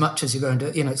as much as you're going to,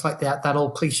 it's like that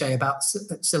old cliche about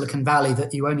Silicon Valley,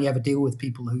 that you only ever deal with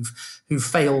people who've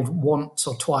failed once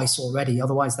or twice already.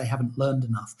 Otherwise, they haven't learned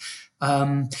enough.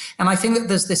 And I think that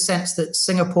there's this sense that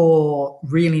Singapore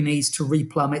really needs to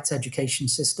replumb its education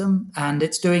system, and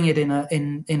it's doing it in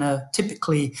a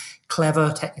typically clever,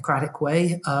 technocratic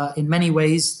way. In many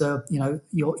ways,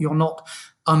 you're not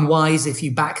unwise if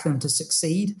you back them to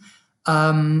succeed.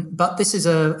 But this is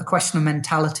a question of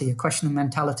mentality, of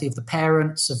the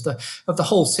parents, of the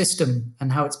whole system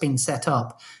and how it's been set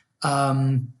up.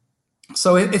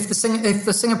 So if the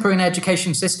Singaporean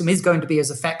education system is going to be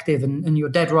as effective, and you're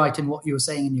dead right in what you were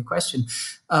saying in your question,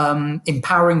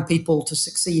 empowering people to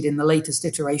succeed in the latest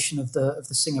iteration of the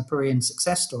Singaporean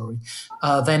success story,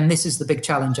 then this is the big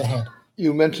challenge ahead.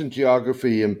 You mentioned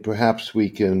geography, and perhaps we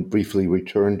can briefly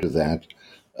return to that.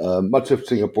 Much of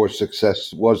Singapore's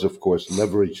success was, of course,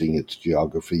 leveraging its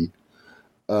geography.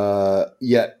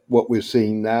 Yet what we're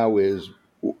seeing now is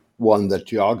one that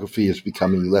geography is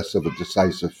becoming less of a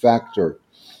decisive factor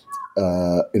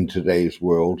in today's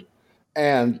world.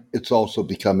 And it's also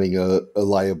becoming a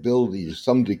liability to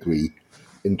some degree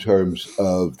in terms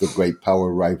of the great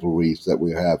power rivalries that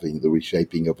we're having, the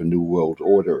reshaping of a new world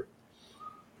order.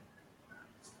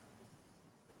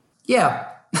 Yeah.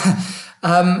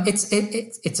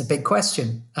 It's a big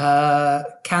question.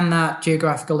 Can that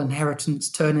geographical inheritance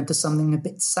turn into something a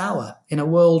bit sour in a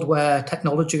world where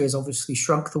technology has obviously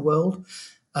shrunk the world?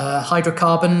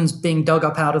 Hydrocarbons being dug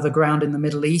up out of the ground in the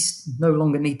Middle East no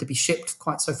longer need to be shipped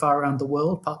quite so far around the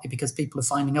world, partly because people are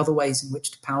finding other ways in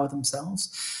which to power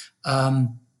themselves.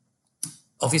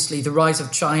 Obviously, the rise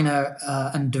of China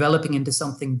and developing into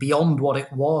something beyond what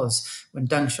it was when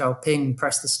Deng Xiaoping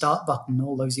pressed the start button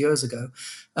all those years ago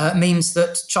means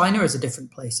that China is a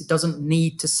different place. It doesn't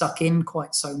need to suck in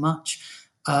quite so much.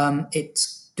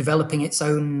 It's developing its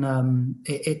own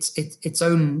its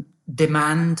own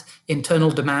demand, internal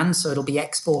demand, so it'll be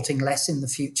exporting less in the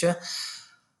future.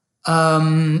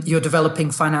 You're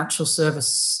developing financial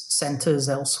service centers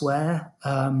elsewhere.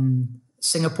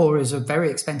 Singapore is a very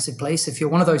expensive place. If you're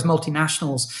one of those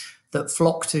multinationals that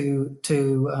flock to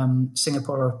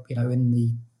Singapore, in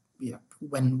the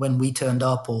when we turned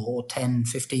up or 10,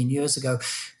 15 years ago,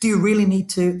 do you really need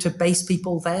to base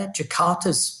people there?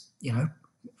 Jakarta's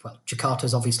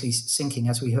obviously sinking,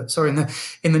 as we heard,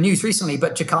 in the news recently,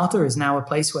 but Jakarta is now a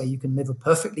place where you can live a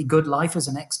perfectly good life as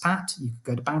an expat. You can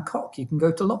go to Bangkok, you can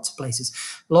go to lots of places.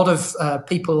 A lot of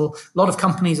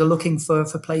companies are looking for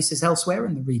places elsewhere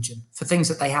in the region, for things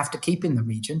that they have to keep in the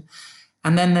region.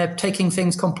 And then they're taking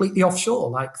things completely offshore,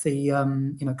 like the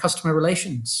customer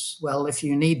relations. Well, if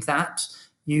you need that,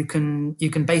 you can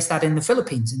base that in the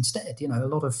Philippines instead. A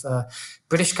lot of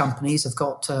British companies have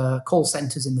got call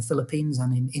centers in the Philippines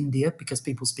and in India because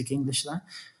people speak English there.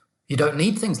 You don't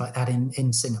need things like that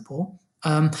in Singapore.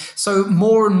 So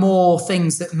more and more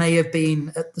things that may have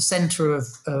been at the center of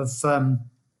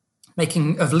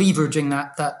leveraging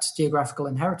that geographical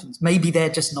inheritance. Maybe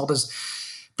they're just not as.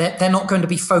 They're not going to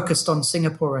be focused on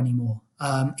Singapore anymore.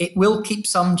 It will keep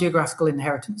some geographical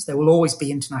inheritance. There will always be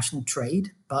international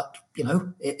trade, but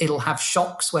it'll have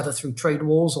shocks, whether through trade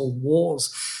wars,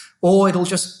 or it'll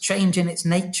just change in its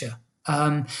nature.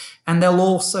 And there'll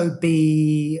also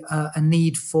be a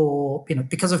need for,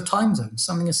 because of time zones,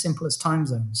 something as simple as time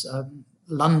zones.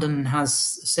 London has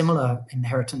similar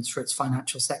inheritance for its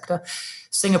financial sector.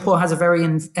 Singapore has a very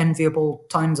enviable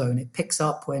time zone. It picks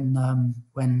up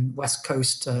when West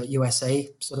Coast USA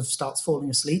sort of starts falling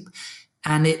asleep.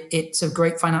 And it's a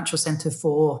great financial center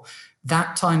for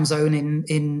that time zone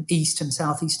in East and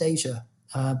Southeast Asia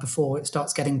before it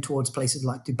starts getting towards places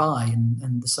like Dubai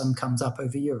and the sun comes up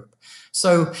over Europe.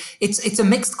 So it's a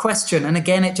mixed question. And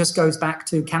again, it just goes back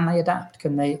to, can they adapt?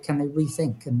 Can they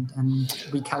rethink and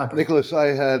recalibrate? Nicholas, I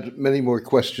had many more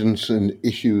questions and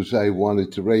issues I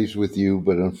wanted to raise with you,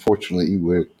 but unfortunately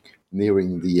we're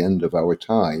nearing the end of our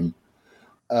time.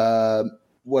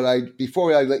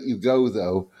 Before I let you go,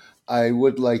 though, I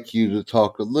would like you to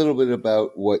talk a little bit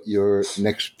about what your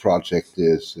next project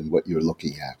is and what you're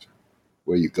looking at,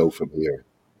 where you go from here.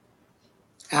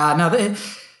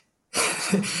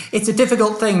 It's a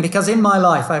difficult thing because in my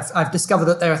life I've discovered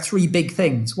that there are three big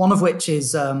things. One of which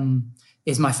is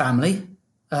my family,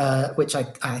 which I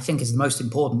think is the most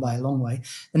important by a long way.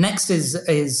 The next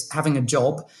is having a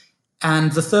job.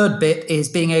 And the third bit is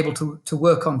being able to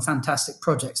work on fantastic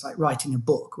projects like writing a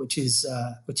book, which is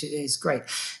great.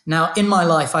 Now, in my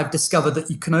life, I've discovered that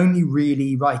you can only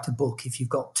really write a book if you've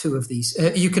got two of these.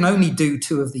 You can only do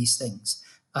two of these things.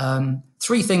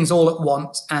 Three things all at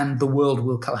once, and the world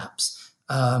will collapse.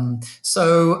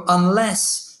 So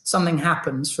unless something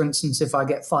happens, for instance, if I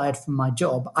get fired from my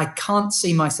job, I can't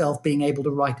see myself being able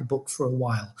to write a book for a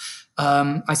while.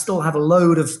 I still have a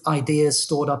load of ideas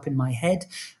stored up in my head.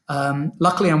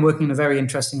 Luckily, I'm working in a very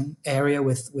interesting area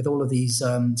with all of these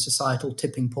societal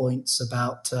tipping points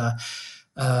about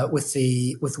with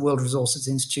the World Resources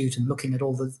Institute and looking at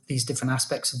all these different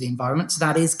aspects of the environment. So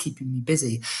that is keeping me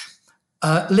busy.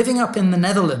 Living up in the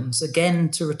Netherlands, again,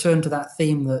 to return to that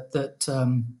theme that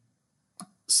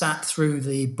sat through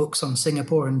the books on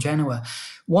Singapore and Genoa.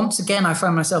 Once again, I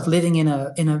found myself living in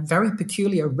a very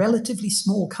peculiar, relatively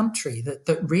small country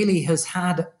that really has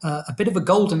had a bit of a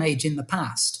golden age in the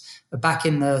past, back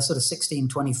in the sort of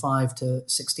 1625 to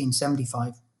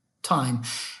 1675 time,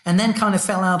 and then kind of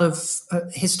fell out of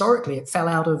historically. It fell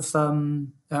out of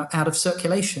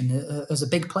circulation as a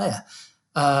big player.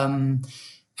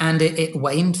 And it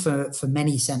waned for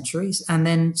many centuries, and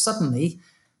then suddenly,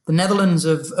 the Netherlands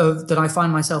that I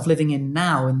find myself living in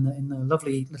now, in the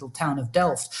lovely little town of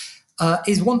Delft,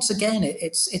 is once again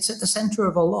it's at the centre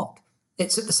of a lot.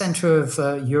 It's at the centre of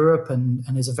Europe and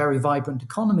is a very vibrant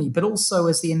economy, but also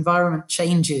as the environment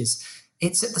changes,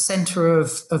 it's at the centre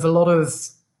of a lot of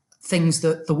things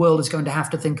that the world is going to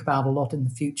have to think about a lot in the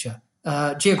future.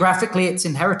 Geographically, its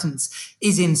inheritance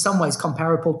is in some ways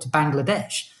comparable to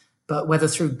Bangladesh. But whether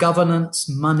through governance,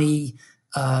 money,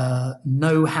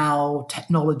 know-how,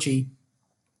 technology,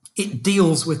 it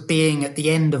deals with being at the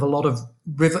end of a lot of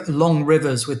long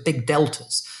rivers with big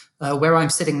deltas. Where I'm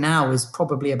sitting now is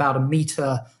probably about 1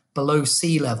 meter below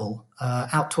sea level.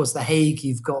 Out towards The Hague,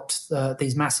 you've got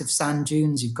these massive sand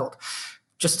dunes. You've got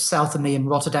just south of me in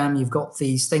Rotterdam, you've got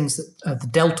these things that the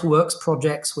Delta Works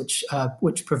projects, which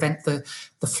prevent the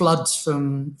floods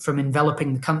from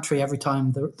enveloping the country every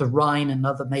time the Rhine and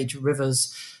other major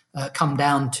rivers come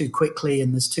down too quickly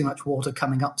and there's too much water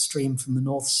coming upstream from the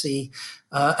North Sea.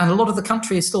 And a lot of the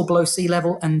country is still below sea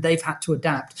level and they've had to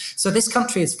adapt. So this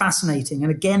country is fascinating.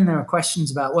 And again, there are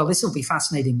questions about, well, this will be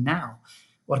fascinating now.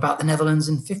 What about the Netherlands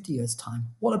in 50 years' time?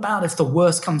 What about if the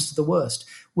worst comes to the worst?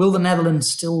 Will the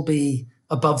Netherlands still be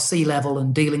above sea level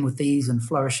and dealing with these and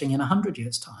flourishing in 100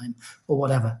 years' time or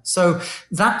whatever? So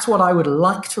that's what I would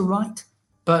like to write.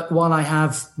 But while I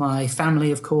have my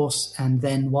family, of course, and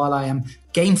then while I am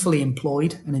gainfully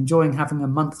employed and enjoying having a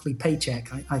monthly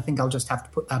paycheck, I think I'll just have to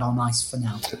put that on ice for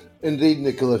now. Indeed,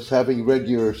 Nicholas, having read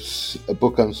your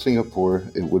book on Singapore,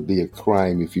 it would be a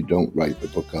crime if you don't write a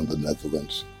book on the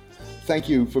Netherlands. Thank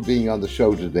you for being on the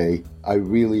show today. I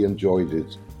really enjoyed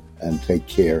it, and take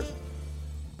care.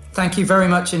 Thank you very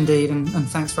much indeed, and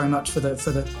thanks very much for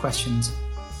the questions.